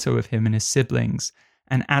photo of him and his siblings,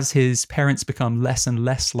 and as his parents become less and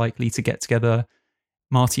less likely to get together,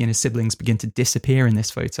 Marty and his siblings begin to disappear in this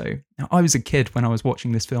photo. Now, I was a kid when I was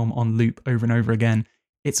watching this film on loop over and over again.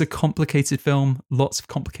 It's a complicated film, lots of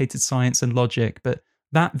complicated science and logic, but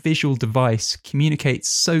that visual device communicates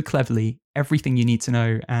so cleverly everything you need to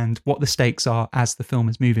know and what the stakes are as the film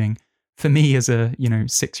is moving. For me as a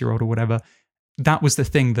 6-year-old or whatever, that was the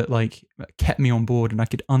thing that kept me on board and I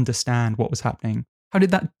could understand what was happening. How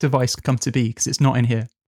did that device come to be? Because it's not in here.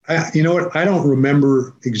 You know what? I don't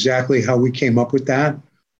remember exactly how we came up with that,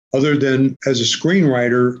 other than as a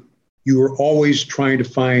screenwriter, you were always trying to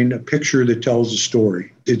find a picture that tells a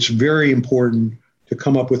story. It's very important to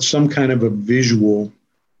come up with some kind of a visual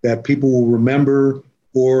that people will remember,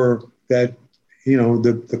 or that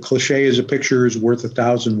the cliche is a picture is worth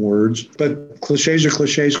 1,000 words, but cliches are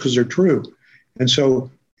cliches because they're true. And so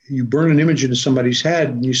you burn an image into somebody's head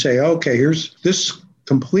and you say, okay, this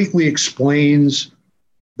completely explains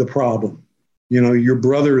the problem. Your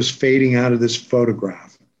brother is fading out of this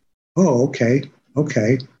photograph. Oh,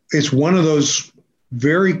 okay. It's one of those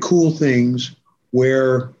very cool things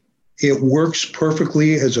where it works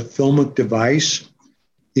perfectly as a filmic device.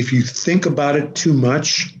 If you think about it too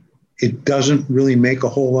much, it doesn't really make a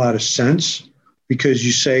whole lot of sense, because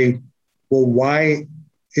you say, well, why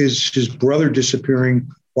is his brother disappearing?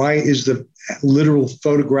 Why is the literal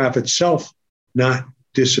photograph itself not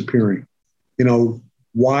disappearing?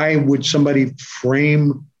 Why would somebody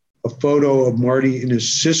frame a photo of Marty and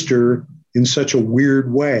his sister in such a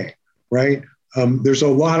weird way, right? There's a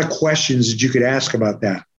lot of questions that you could ask about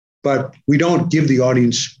that, but we don't give the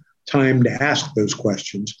audience time to ask those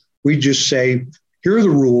questions. We just say, here are the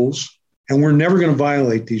rules, and we're never going to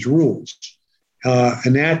violate these rules.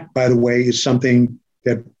 And that, by the way, is something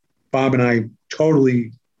that Bob and I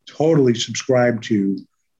totally subscribe to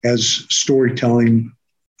as storytelling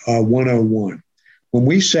 101. When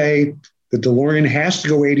we say the DeLorean has to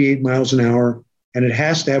go 88 miles an hour and it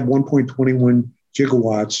has to have 1.21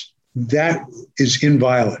 gigawatts, that is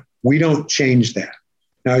inviolate. We don't change that.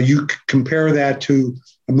 Now, you compare that to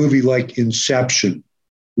a movie like Inception,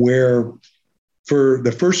 where for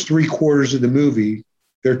the first 3/4 of the movie,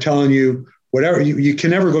 they're telling you whatever, you can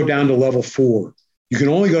never go down to level 4. You can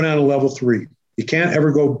only go down to level 3. You can't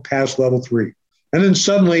ever go past level 3. And then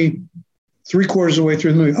suddenly, 3/4 of the way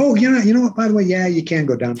through the movie, oh, you know what, by the way, yeah, you can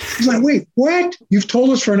go down. He's like, wait, what? You've told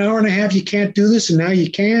us for an hour and a half you can't do this, and now you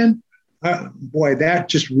can? Boy, that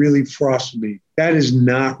just really frosted me. That is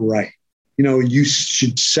not right. You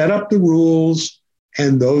should set up the rules,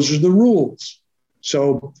 and those are the rules.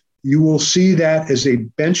 So you will see that as a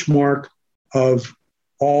benchmark of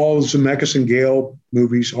all Zemeckis and Gale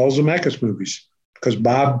movies, all Zemeckis movies, because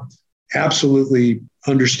Bob absolutely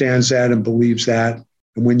understands that and believes that.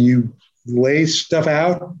 And when you lay stuff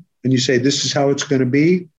out and you say, this is how it's going to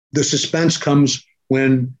be, the suspense comes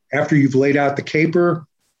when, after you've laid out the caper,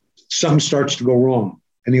 something starts to go wrong.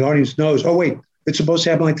 And the audience knows, oh, wait, it's supposed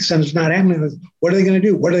to happen like this, and it's not happening. What are they going to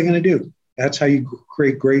do? What are they going to do? That's how you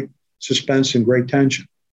create great suspense and great tension.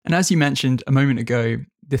 And as you mentioned a moment ago,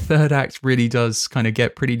 the third act really does kind of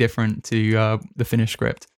get pretty different to the finished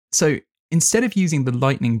script. So instead of using the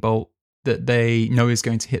lightning bolt that they know is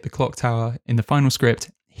going to hit the clock tower in the final script,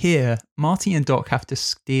 here, Marty and Doc have to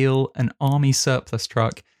steal an army surplus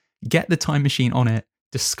truck, get the time machine on it,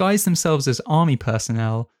 disguise themselves as army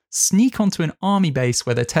personnel, sneak onto an army base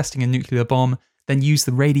where they're testing a nuclear bomb, then use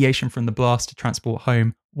the radiation from the blast to transport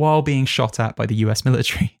home while being shot at by the US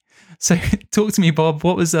military. So talk to me, Bob,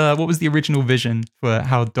 what was the original vision for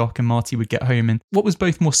how Doc and Marty would get home, and what was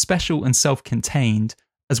both more special and self-contained,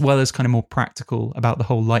 as well as kind of more practical about the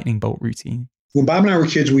whole lightning bolt routine? When Bob and I were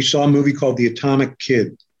kids, we saw a movie called The Atomic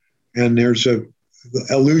Kid, and there's a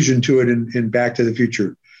allusion to it in Back to the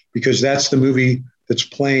Future, because that's the movie that's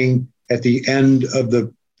playing at the end of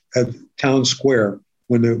the town square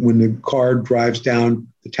when the car drives down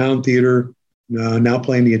the town theater, now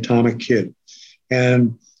playing The Atomic Kid.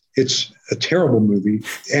 And it's a terrible movie,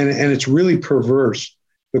 and it's really perverse,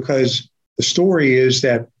 because the story is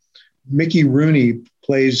that Mickey Rooney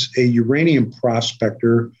plays a uranium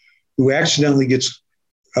prospector who accidentally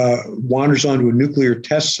wanders onto a nuclear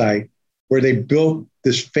test site where they built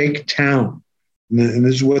this fake town. And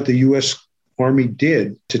this is what the U.S. Army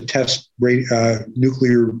did to test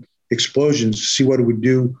nuclear explosions, to see what it would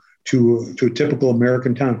do to a typical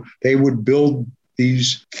American town. They would build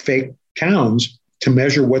these fake towns to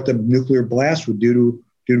measure what the nuclear blast would do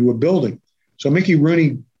to a building. So Mickey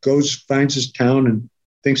Rooney finds his town and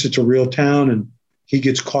thinks it's a real town, and he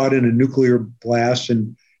gets caught in a nuclear blast,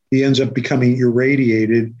 and he ends up becoming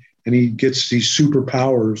irradiated, and he gets these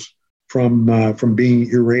superpowers from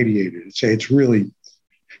being irradiated. It's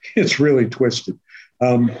really twisted.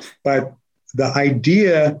 But the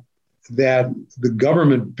idea that the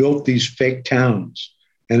government built these fake towns,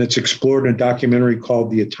 and it's explored in a documentary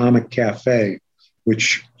called The Atomic Cafe,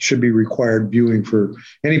 which should be required viewing for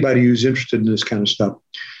anybody who's interested in this kind of stuff.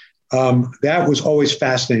 That was always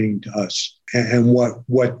fascinating to us, and what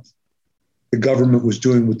the government was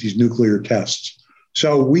doing with these nuclear tests.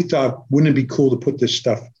 So we thought, wouldn't it be cool to put this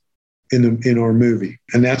stuff in our movie?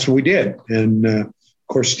 And that's what we did. And of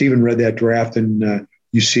course, Stephen read that draft, and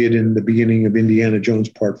you see it in the beginning of Indiana Jones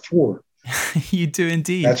Part 4. You do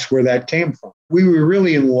indeed. That's where that came from. We were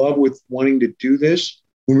really in love with wanting to do this.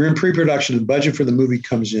 When we're in pre-production, the budget for the movie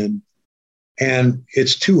comes in, and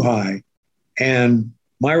it's too high. And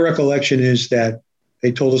my recollection is that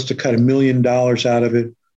they told us to cut $1 million out of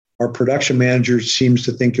it. Our production manager seems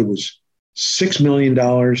to think it was $6 million.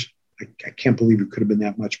 I can't believe it could have been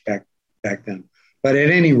that much back then. But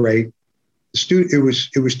at any rate,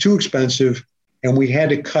 it was too expensive, and we had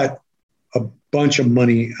to cut a bunch of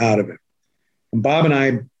money out of it. And Bob and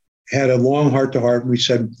I had a long heart-to-heart, and we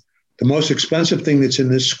said, the most expensive thing that's in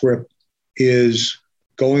this script is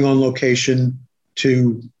going on location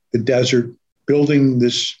to the desert, building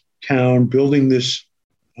this town, building this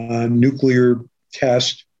nuclear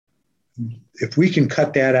test. If we can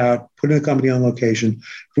cut that out, putting the company on location,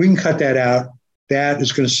 if we can cut that out, that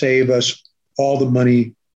is going to save us all the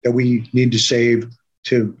money that we need to save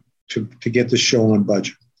to get the show on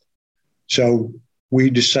budget. So we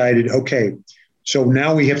decided, okay, so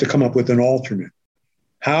now we have to come up with an alternate.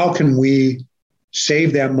 How can we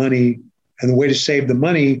save that money? And the way to save the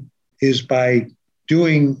money is by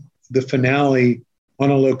doing the finale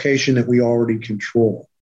on a location that we already control.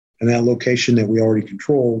 And that location that we already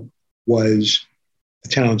controlled was the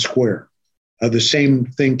town square. The same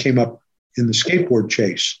thing came up in the skateboard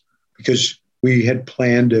chase, because we had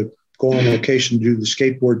planned to go on location to do the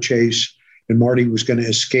skateboard chase, and Marty was going to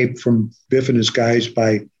escape from Biff and his guys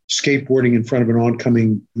by skateboarding in front of an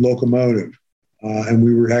oncoming locomotive. And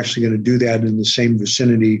we were actually going to do that in the same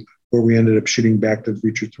vicinity where we ended up shooting Back to the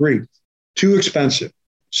Future 3. Too expensive.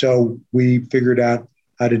 So we figured out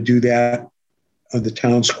how to do that on the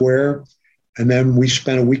town square. And then we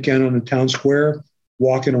spent a weekend on the town square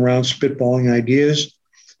walking around spitballing ideas.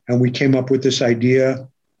 And we came up with this idea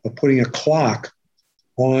of putting a clock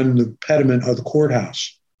on the pediment of the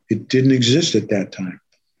courthouse. It didn't exist at that time.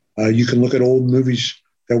 You can look at old movies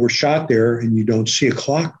that were shot there, and you don't see a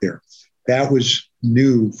clock there. That was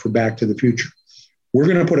new for Back to the Future. We're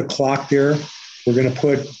going to put a clock there. We're going to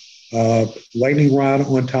put a lightning rod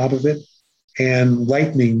on top of it, and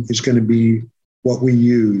lightning is going to be what we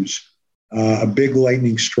use, a big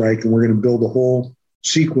lightning strike, and we're going to build a whole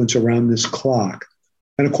sequence around this clock.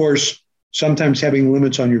 And of course, sometimes having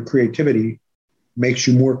limits on your creativity makes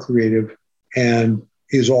you more creative and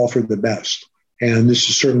is all for the best. And this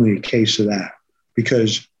is certainly a case of that,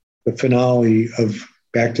 because the finale of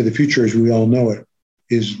Back to the Future, as we all know it,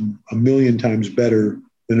 is a million times better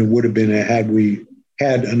than it would have been had we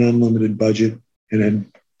had an unlimited budget and had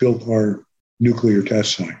built our nuclear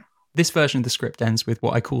test site. This version of the script ends with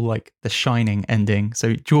what I call like the Shining ending.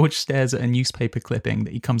 So George stares at a newspaper clipping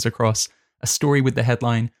that he comes across, a story with the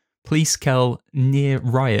headline, "Police Kill Near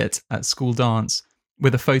Riot at School Dance,"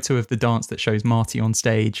 with a photo of the dance that shows Marty on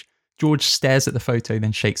stage. George stares at the photo,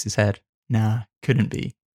 then shakes his head. Nah, couldn't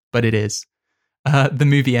be. But it is. The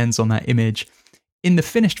movie ends on that image. In the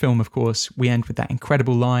finished film, of course, we end with that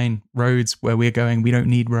incredible line, "Roads, where we're going, we don't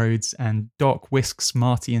need roads," and Doc whisks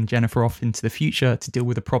Marty and Jennifer off into the future to deal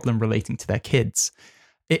with a problem relating to their kids.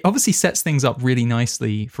 It obviously sets things up really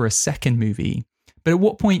nicely for a second movie, but at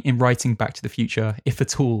what point in writing Back to the Future, if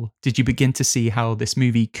at all, did you begin to see how this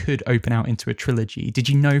movie could open out into a trilogy? Did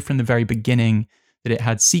you know from the very beginning that it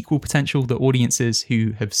had sequel potential, that audiences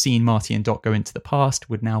who have seen Marty and Doc go into the past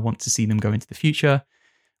would now want to see them go into the future?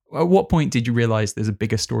 At what point did you realize there's a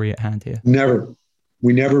bigger story at hand here? Never.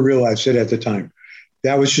 We never realized it at the time.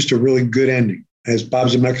 That was just a really good ending. As Bob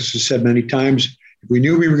Zemeckis has said many times, if we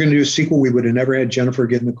knew we were going to do a sequel, we would have never had Jennifer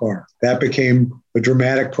get in the car. That became a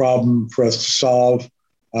dramatic problem for us to solve.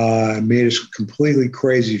 It made us completely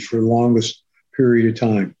crazy for the longest period of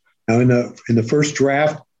time. Now, in the first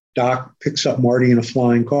draft, Doc picks up Marty in a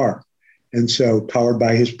flying car, and so powered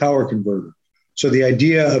by his power converter. So the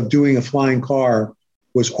idea of doing a flying car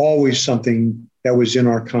was always something that was in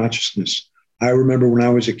our consciousness. I remember when I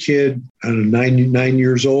was a kid, I don't know, 9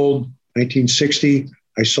 years old, 1960,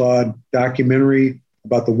 I saw a documentary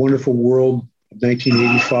about the wonderful world of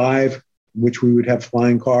 1985, in which we would have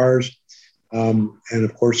flying cars. And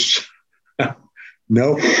of course,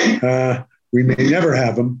 no, we may never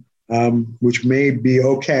have them, which may be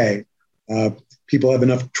okay. People have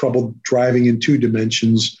enough trouble driving in 2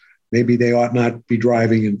 dimensions. Maybe they ought not be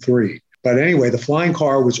driving in 3. But anyway, the flying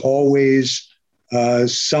car was always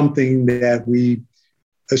something that we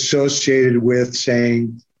associated with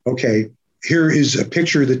saying, okay, here is a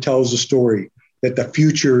picture that tells a story, that the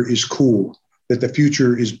future is cool, that the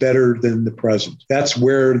future is better than the present. That's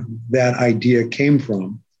where that idea came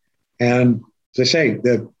from. And as I say,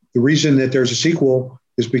 the reason that there's a sequel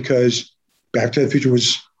is because Back to the Future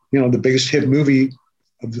was, the biggest hit movie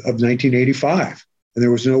of 1985. And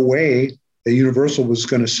there was no way that Universal was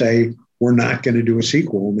going to say, we're not going to do a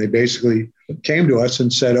sequel. And they basically came to us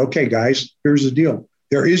and said, okay, guys, here's the deal.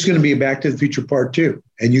 There is going to be a Back to the Future Part 2,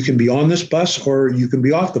 and you can be on this bus or you can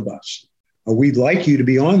be off the bus. We'd like you to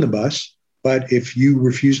be on the bus, but if you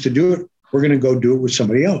refuse to do it, we're going to go do it with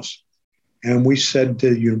somebody else. And we said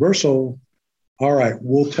to Universal, all right,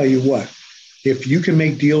 we'll tell you what. If you can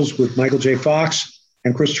make deals with Michael J. Fox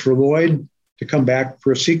and Christopher Lloyd to come back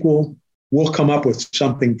for a sequel, we'll come up with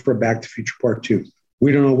something for Back to the Future Part 2.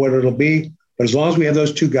 We don't know what it'll be, but as long as we have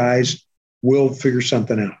those 2 guys, we'll figure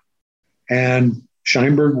something out. And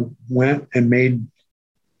Sheinberg went and made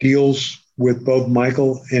deals with both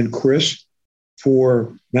Michael and Chris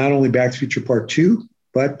for not only Back to the Future Part 2,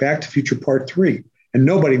 but Back to the Future Part 3. And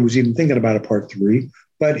nobody was even thinking about a Part 3,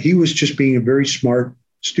 but he was just being a very smart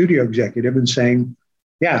studio executive and saying,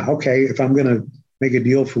 yeah, okay, if I'm going to make a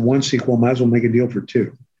deal for 1 sequel, I might as well make a deal for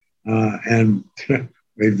 2. And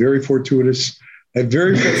a very fortuitous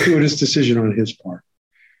decision on his part.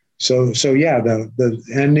 So yeah, the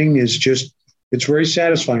ending is just, it's very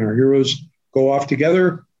satisfying. Our heroes go off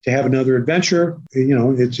together to have another adventure.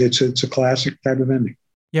 It's a classic type of ending.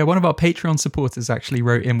 Yeah, one of our Patreon supporters actually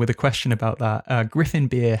wrote in with a question about that. Griffin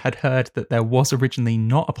Beer had heard that there was originally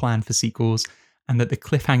not a plan for sequels and that the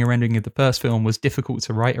cliffhanger ending of the first film was difficult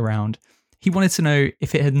to write around. He wanted to know,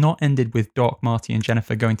 if it had not ended with Doc, Marty, and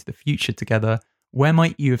Jennifer going to the future together, where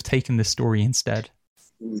might you have taken this story instead?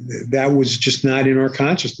 That was just not in our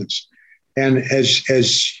consciousness. And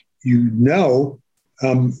as you know,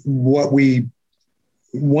 one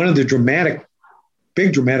of the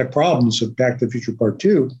big dramatic problems of Back to the Future Part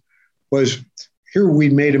 2 was, here we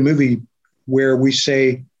made a movie where we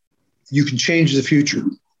say you can change the future.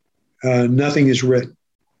 Nothing is written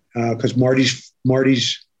because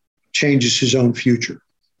Marty's changes his own future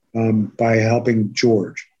by helping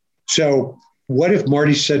George. So what if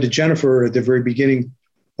Marty said to Jennifer at the very beginning,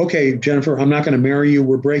 okay, Jennifer, I'm not going to marry you.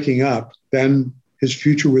 We're breaking up. Then his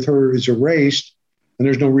future with her is erased, and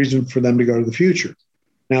there's no reason for them to go to the future.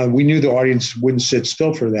 Now, we knew the audience wouldn't sit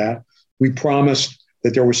still for that. We promised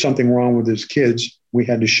that there was something wrong with his kids. We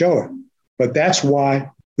had to show it. But that's why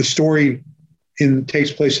the story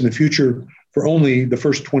takes place in the future for only the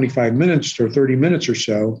first 25 minutes or 30 minutes or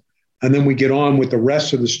so. And then we get on with the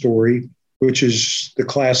rest of the story, which is the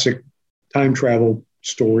classic time travel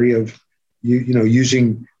story of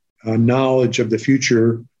using knowledge of the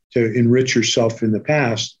future to enrich yourself in the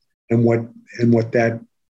past and what that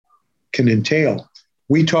can entail.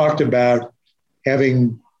 We talked about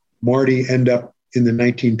having Marty end up in the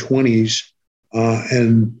 1920s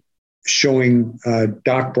and showing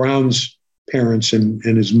Doc Brown's parents and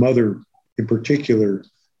his mother in particular,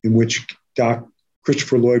 in which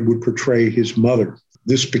Christopher Lloyd would portray his mother.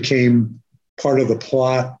 This became part of the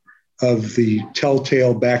plot of the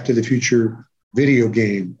Telltale Back to the Future video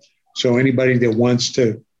game. So anybody that wants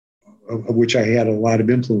to, of which I had a lot of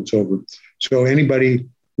influence over. So anybody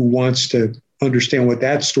who wants to understand what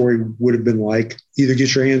that story would have been like, either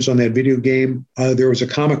get your hands on that video game. There was a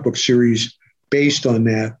comic book series based on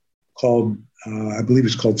that called, I believe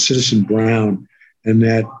it's called Citizen Brown, and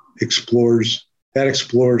that explores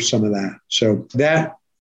some of that. So that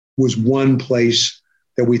was one place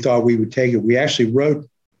that we thought we would take it. We actually wrote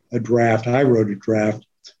a draft. I wrote a draft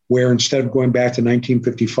where instead of going back to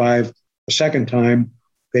 1955 a second time,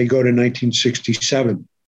 they go to 1967.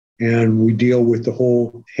 And we deal with the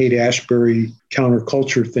whole Haight-Ashbury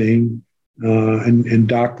counterculture thing. And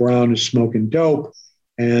Doc Brown is smoking dope,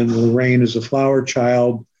 and Lorraine is a flower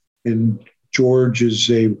child, and George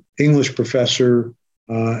is a English professor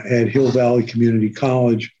at Hill Valley Community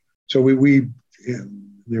College. So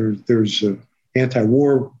there's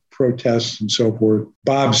anti-war protests and so forth.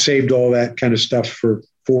 Bob saved all that kind of stuff for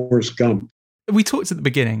Forrest Gump. We talked at the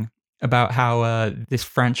beginning about how this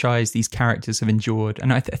franchise, these characters have endured.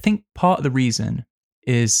 And I think part of the reason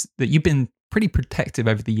is that you've been pretty protective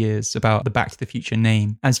over the years about the Back to the Future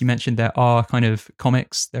name. As you mentioned, there are kind of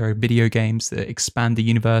comics, there are video games that expand the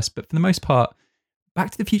universe, but for the most part,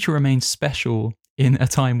 Back to the Future remains special in a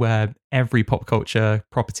time where every pop culture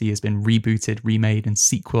property has been rebooted, remade, and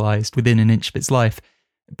sequelized within an inch of its life.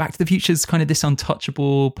 Back to the Future is kind of this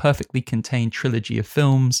untouchable, perfectly contained trilogy of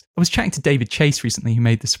films. I was chatting to David Chase recently, who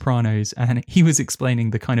made The Sopranos, and he was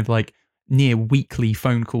explaining the kind of like near weekly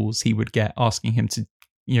phone calls he would get asking him to,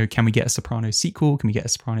 can we get a Sopranos sequel? Can we get a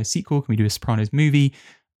Sopranos sequel? Can we do a Sopranos movie?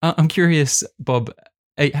 I'm curious, Bob,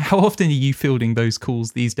 how often are you fielding those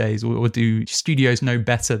calls these days, or do studios know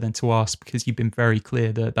better than to ask, because you've been very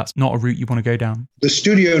clear that that's not a route you want to go down? The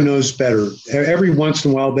studio knows better. Every once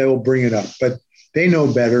in a while, they will bring it up, but they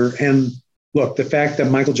know better. And look, the fact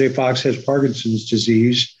that Michael J. Fox has Parkinson's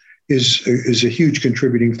disease is a huge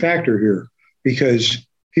contributing factor here, because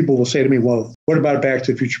people will say to me, well, what about Back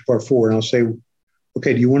to the Future Part 4? And I'll say,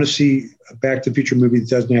 okay, do you want to see a Back to the Future movie that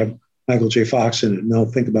doesn't have Michael J. Fox in it? And they'll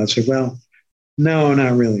think about it and say, well, no,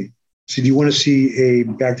 not really. So do you want to see a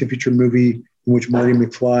Back to the Future movie in which Marty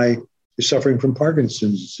McFly is suffering from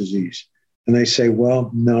Parkinson's disease? And they say,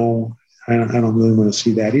 well, no, I don't really want to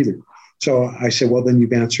see that either. So I said, well, then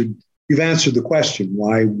you've answered the question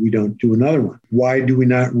why we don't do another one. Why do we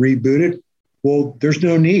not reboot it? Well, there's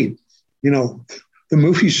no need. The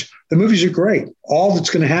movies are great. All that's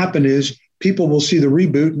going to happen is people will see the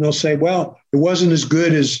reboot and they'll say, well, it wasn't as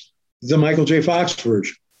good as the Michael J. Fox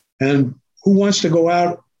version. And who wants to go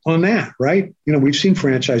out on that, right? We've seen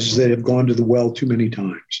franchises that have gone to the well too many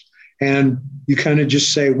times. And you kind of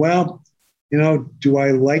just say, well, do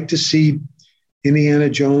I like to see Indiana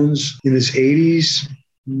Jones in his 80s?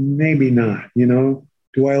 Maybe not.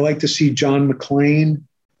 Do I like to see John McClane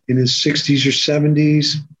in his 60s or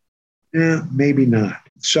 70s? Maybe not.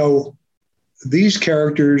 So these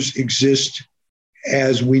characters exist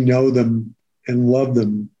as we know them and love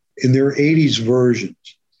them in their 80s versions.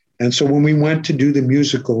 And so when we went to do the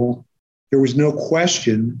musical, there was no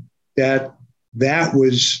question that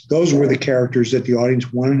those were the characters that the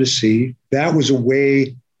audience wanted to see. That was a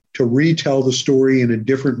way to retell the story in a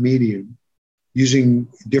different medium, using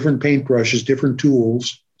different paintbrushes, different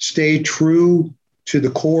tools, stay true to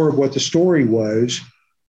the core of what the story was,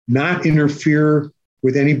 not interfere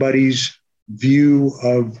with anybody's view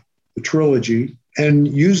of the trilogy, and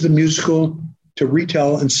use the musical to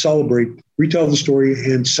retell the story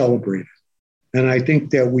and celebrate it. And I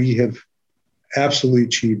think that we have absolutely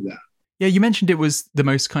achieved that. Yeah, you mentioned it was the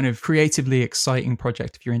most kind of creatively exciting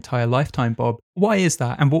project of your entire lifetime, Bob. Why is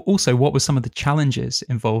that? And also, what were some of the challenges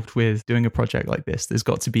involved with doing a project like this? There's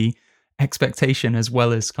got to be expectation as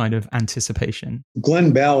well as kind of anticipation.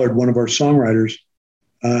 Glenn Ballard, one of our songwriters,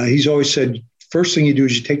 he's always said, first thing you do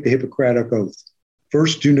is you take the Hippocratic Oath.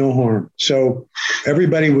 First, do no harm. So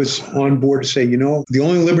everybody was on board to say, the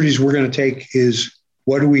only liberties we're going to take is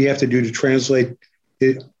what do we have to do to translate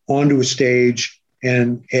it onto a stage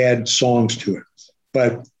and add songs to it.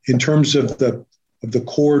 But in terms of the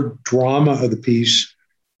core drama of the piece,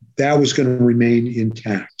 that was going to remain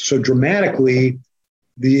intact. So dramatically,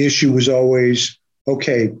 the issue was always,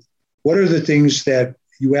 okay, what are the things that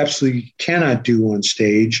you absolutely cannot do on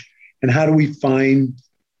stage? And how do we find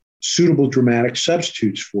suitable dramatic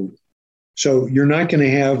substitutes for it? So you're not going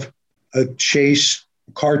to have a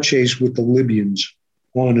car chase with the Libyans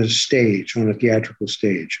on a stage, on a theatrical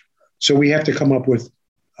stage. So we have to come up with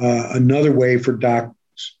another way for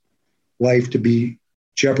Doc's life to be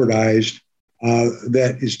jeopardized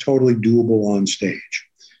that is totally doable on stage.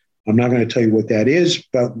 I'm not going to tell you what that is,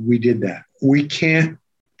 but we did that. We can't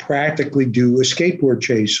practically do a skateboard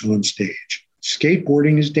chase on stage.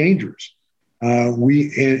 Skateboarding is dangerous.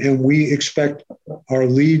 We expect our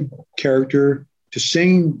lead character to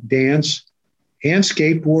sing, dance, and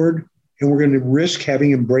skateboard, and we're going to risk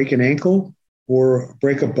having him break an ankle or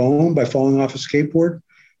break a bone by falling off a skateboard.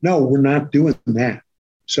 No, we're not doing that.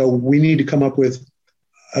 So we need to come up with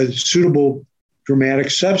a suitable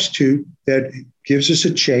dramatic substitute that gives us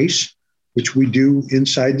a chase, which we do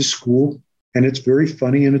inside the school, and it's very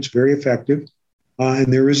funny and it's very effective.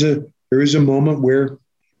 And there is a moment where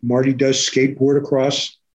Marty does skateboard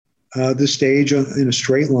across the stage in a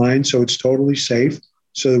straight line, so it's totally safe,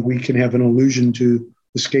 so that we can have an allusion to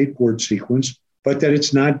the skateboard sequence, but that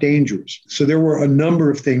it's not dangerous. So there were a number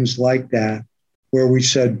of things like that where we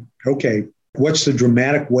said, okay, what's the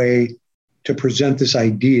dramatic way to present this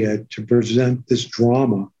idea, to present this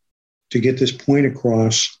drama, to get this point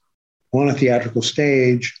across on a theatrical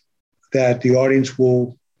stage that the audience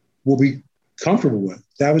will be comfortable with.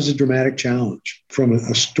 That was a dramatic challenge from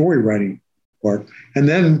a story writing part. And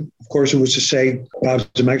then, of course, it was to say, Bob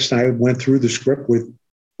Zemeckis and I went through the script with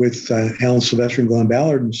Alan Silvestri and Glenn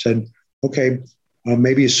Ballard and said, okay,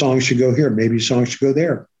 maybe a song should go here, maybe a song should go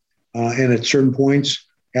there. And at certain points,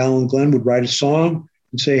 Alan and Glenn would write a song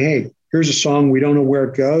and say, hey, here's a song. We don't know where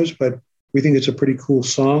it goes, but we think it's a pretty cool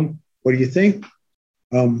song. What do you think?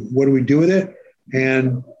 What do we do with it?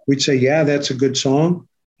 And we'd say, yeah, that's a good song.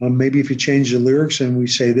 Maybe if you change the lyrics and we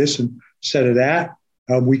say this instead of that,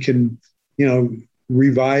 we can,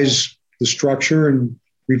 revise the structure and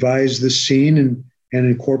revise the scene and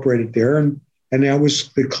incorporate it there. And that was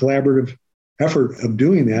the collaborative effort of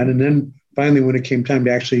doing that. And then finally, when it came time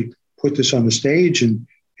to actually put this on the stage and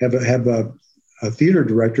have a theater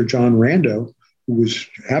director, John Rando, who was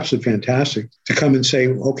absolutely fantastic, to come and say,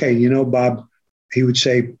 okay, Bob, he would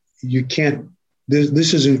say, you can't,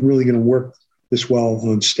 this isn't really going to work this well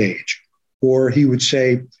on stage. Or he would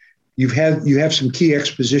say, you have some key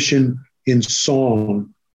exposition in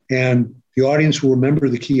song, and the audience will remember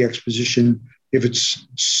the key exposition if it's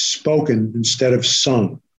spoken instead of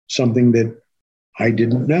sung, something that I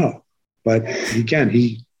didn't know. But again,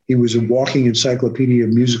 he was a walking encyclopedia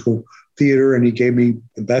of musical theater, and he gave me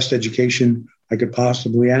the best education I could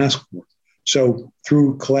possibly ask for. So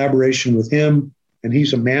through collaboration with him, and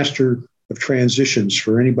he's a master of transitions.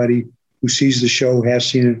 For anybody who sees the show, has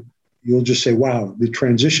seen it, you'll just say, wow, the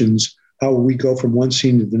transitions, how we go from one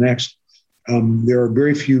scene to the next. There are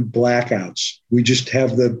very few blackouts. We just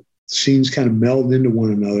have the scenes kind of meld into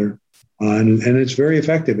one another, and it's very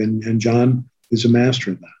effective. And John is a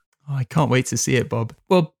master of that. Oh, I can't wait to see it, Bob.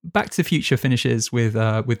 Well, Back to the Future finishes with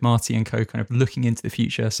Marty and co kind of looking into the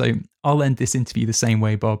future. So I'll end this interview the same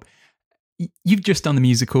way, Bob. You've just done the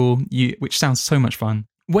musical, which sounds so much fun.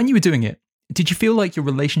 When you were doing it, did you feel like your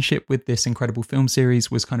relationship with this incredible film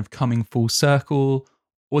series was kind of coming full circle?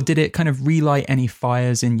 Or did it kind of relight any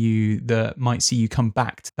fires in you that might see you come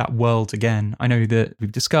back to that world again? I know that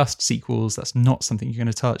we've discussed sequels, that's not something you're going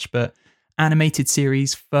to touch, but animated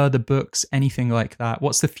series, further books, anything like that?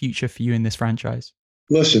 What's the future for you in this franchise?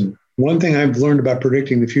 Listen, one thing I've learned about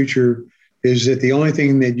predicting the future is that the only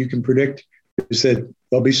thing that you can predict is that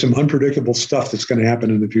there'll be some unpredictable stuff that's going to happen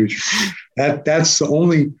in the future. That's the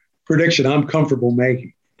only prediction I'm comfortable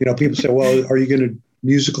making. People say, well, are you going to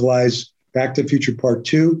musicalize Back to the Future Part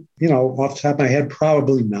 2? Off the top of my head,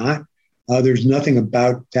 probably not. There's nothing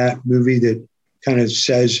about that movie that kind of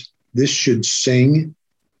says this should sing.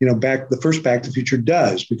 The first Back to the Future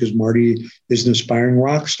does, because Marty is an aspiring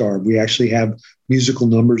rock star. We actually have musical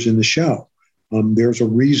numbers in the show. There's a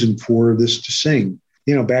reason for this to sing.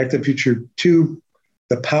 Back to the Future 2,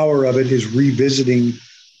 the power of it is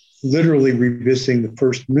literally revisiting the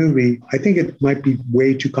first movie. I think it might be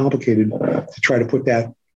way too complicated to try to put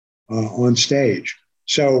that on stage.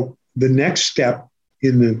 So the next step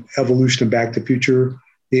in the evolution of Back to the Future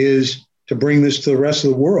is to bring this to the rest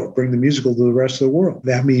of the world, bring the musical to the rest of the world.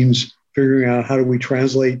 That means figuring out how do we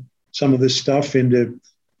translate some of this stuff into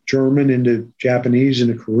German, into Japanese,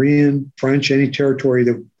 into Korean, French, any territory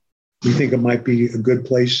that we think it might be a good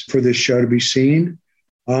place for this show to be seen.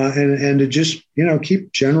 And to just,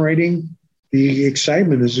 keep generating the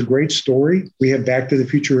excitement. Is a great story. We have Back to the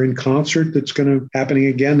Future in Concert that's going to happening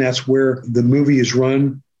again. That's where the movie is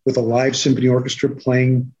run with a live symphony orchestra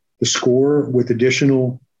playing the score with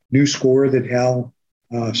additional new score that Al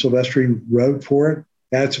Silvestri wrote for it.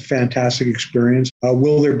 That's a fantastic experience.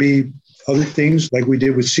 Will there be other things like we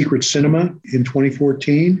did with Secret Cinema in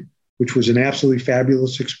 2014, which was an absolutely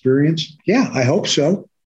fabulous experience? Yeah, I hope so.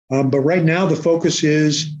 But right now the focus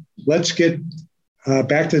is let's get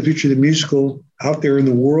Back to the Future, the musical, out there in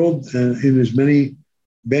the world in as many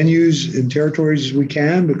venues and territories as we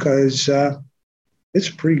can, because it's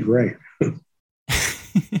pretty great.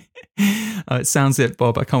 It sounds it,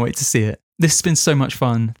 Bob. I can't wait to see it. This has been so much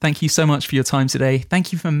fun. Thank you so much for your time today.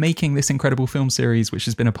 Thank you for making this incredible film series, which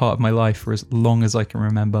has been a part of my life for as long as I can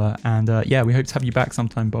remember. And we hope to have you back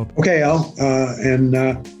sometime, Bob. Okay, Al.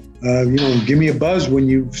 Give me a buzz when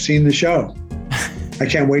you've seen the show. I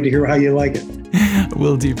can't wait to hear how you like it.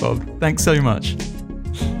 Will do, Bob. Thanks so much.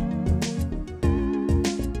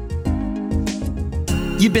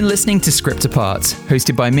 You've been listening to Script Apart,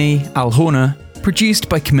 hosted by me, Al Horner, produced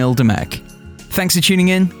by Camille Demek. Thanks for tuning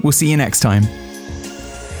in. We'll see you next time.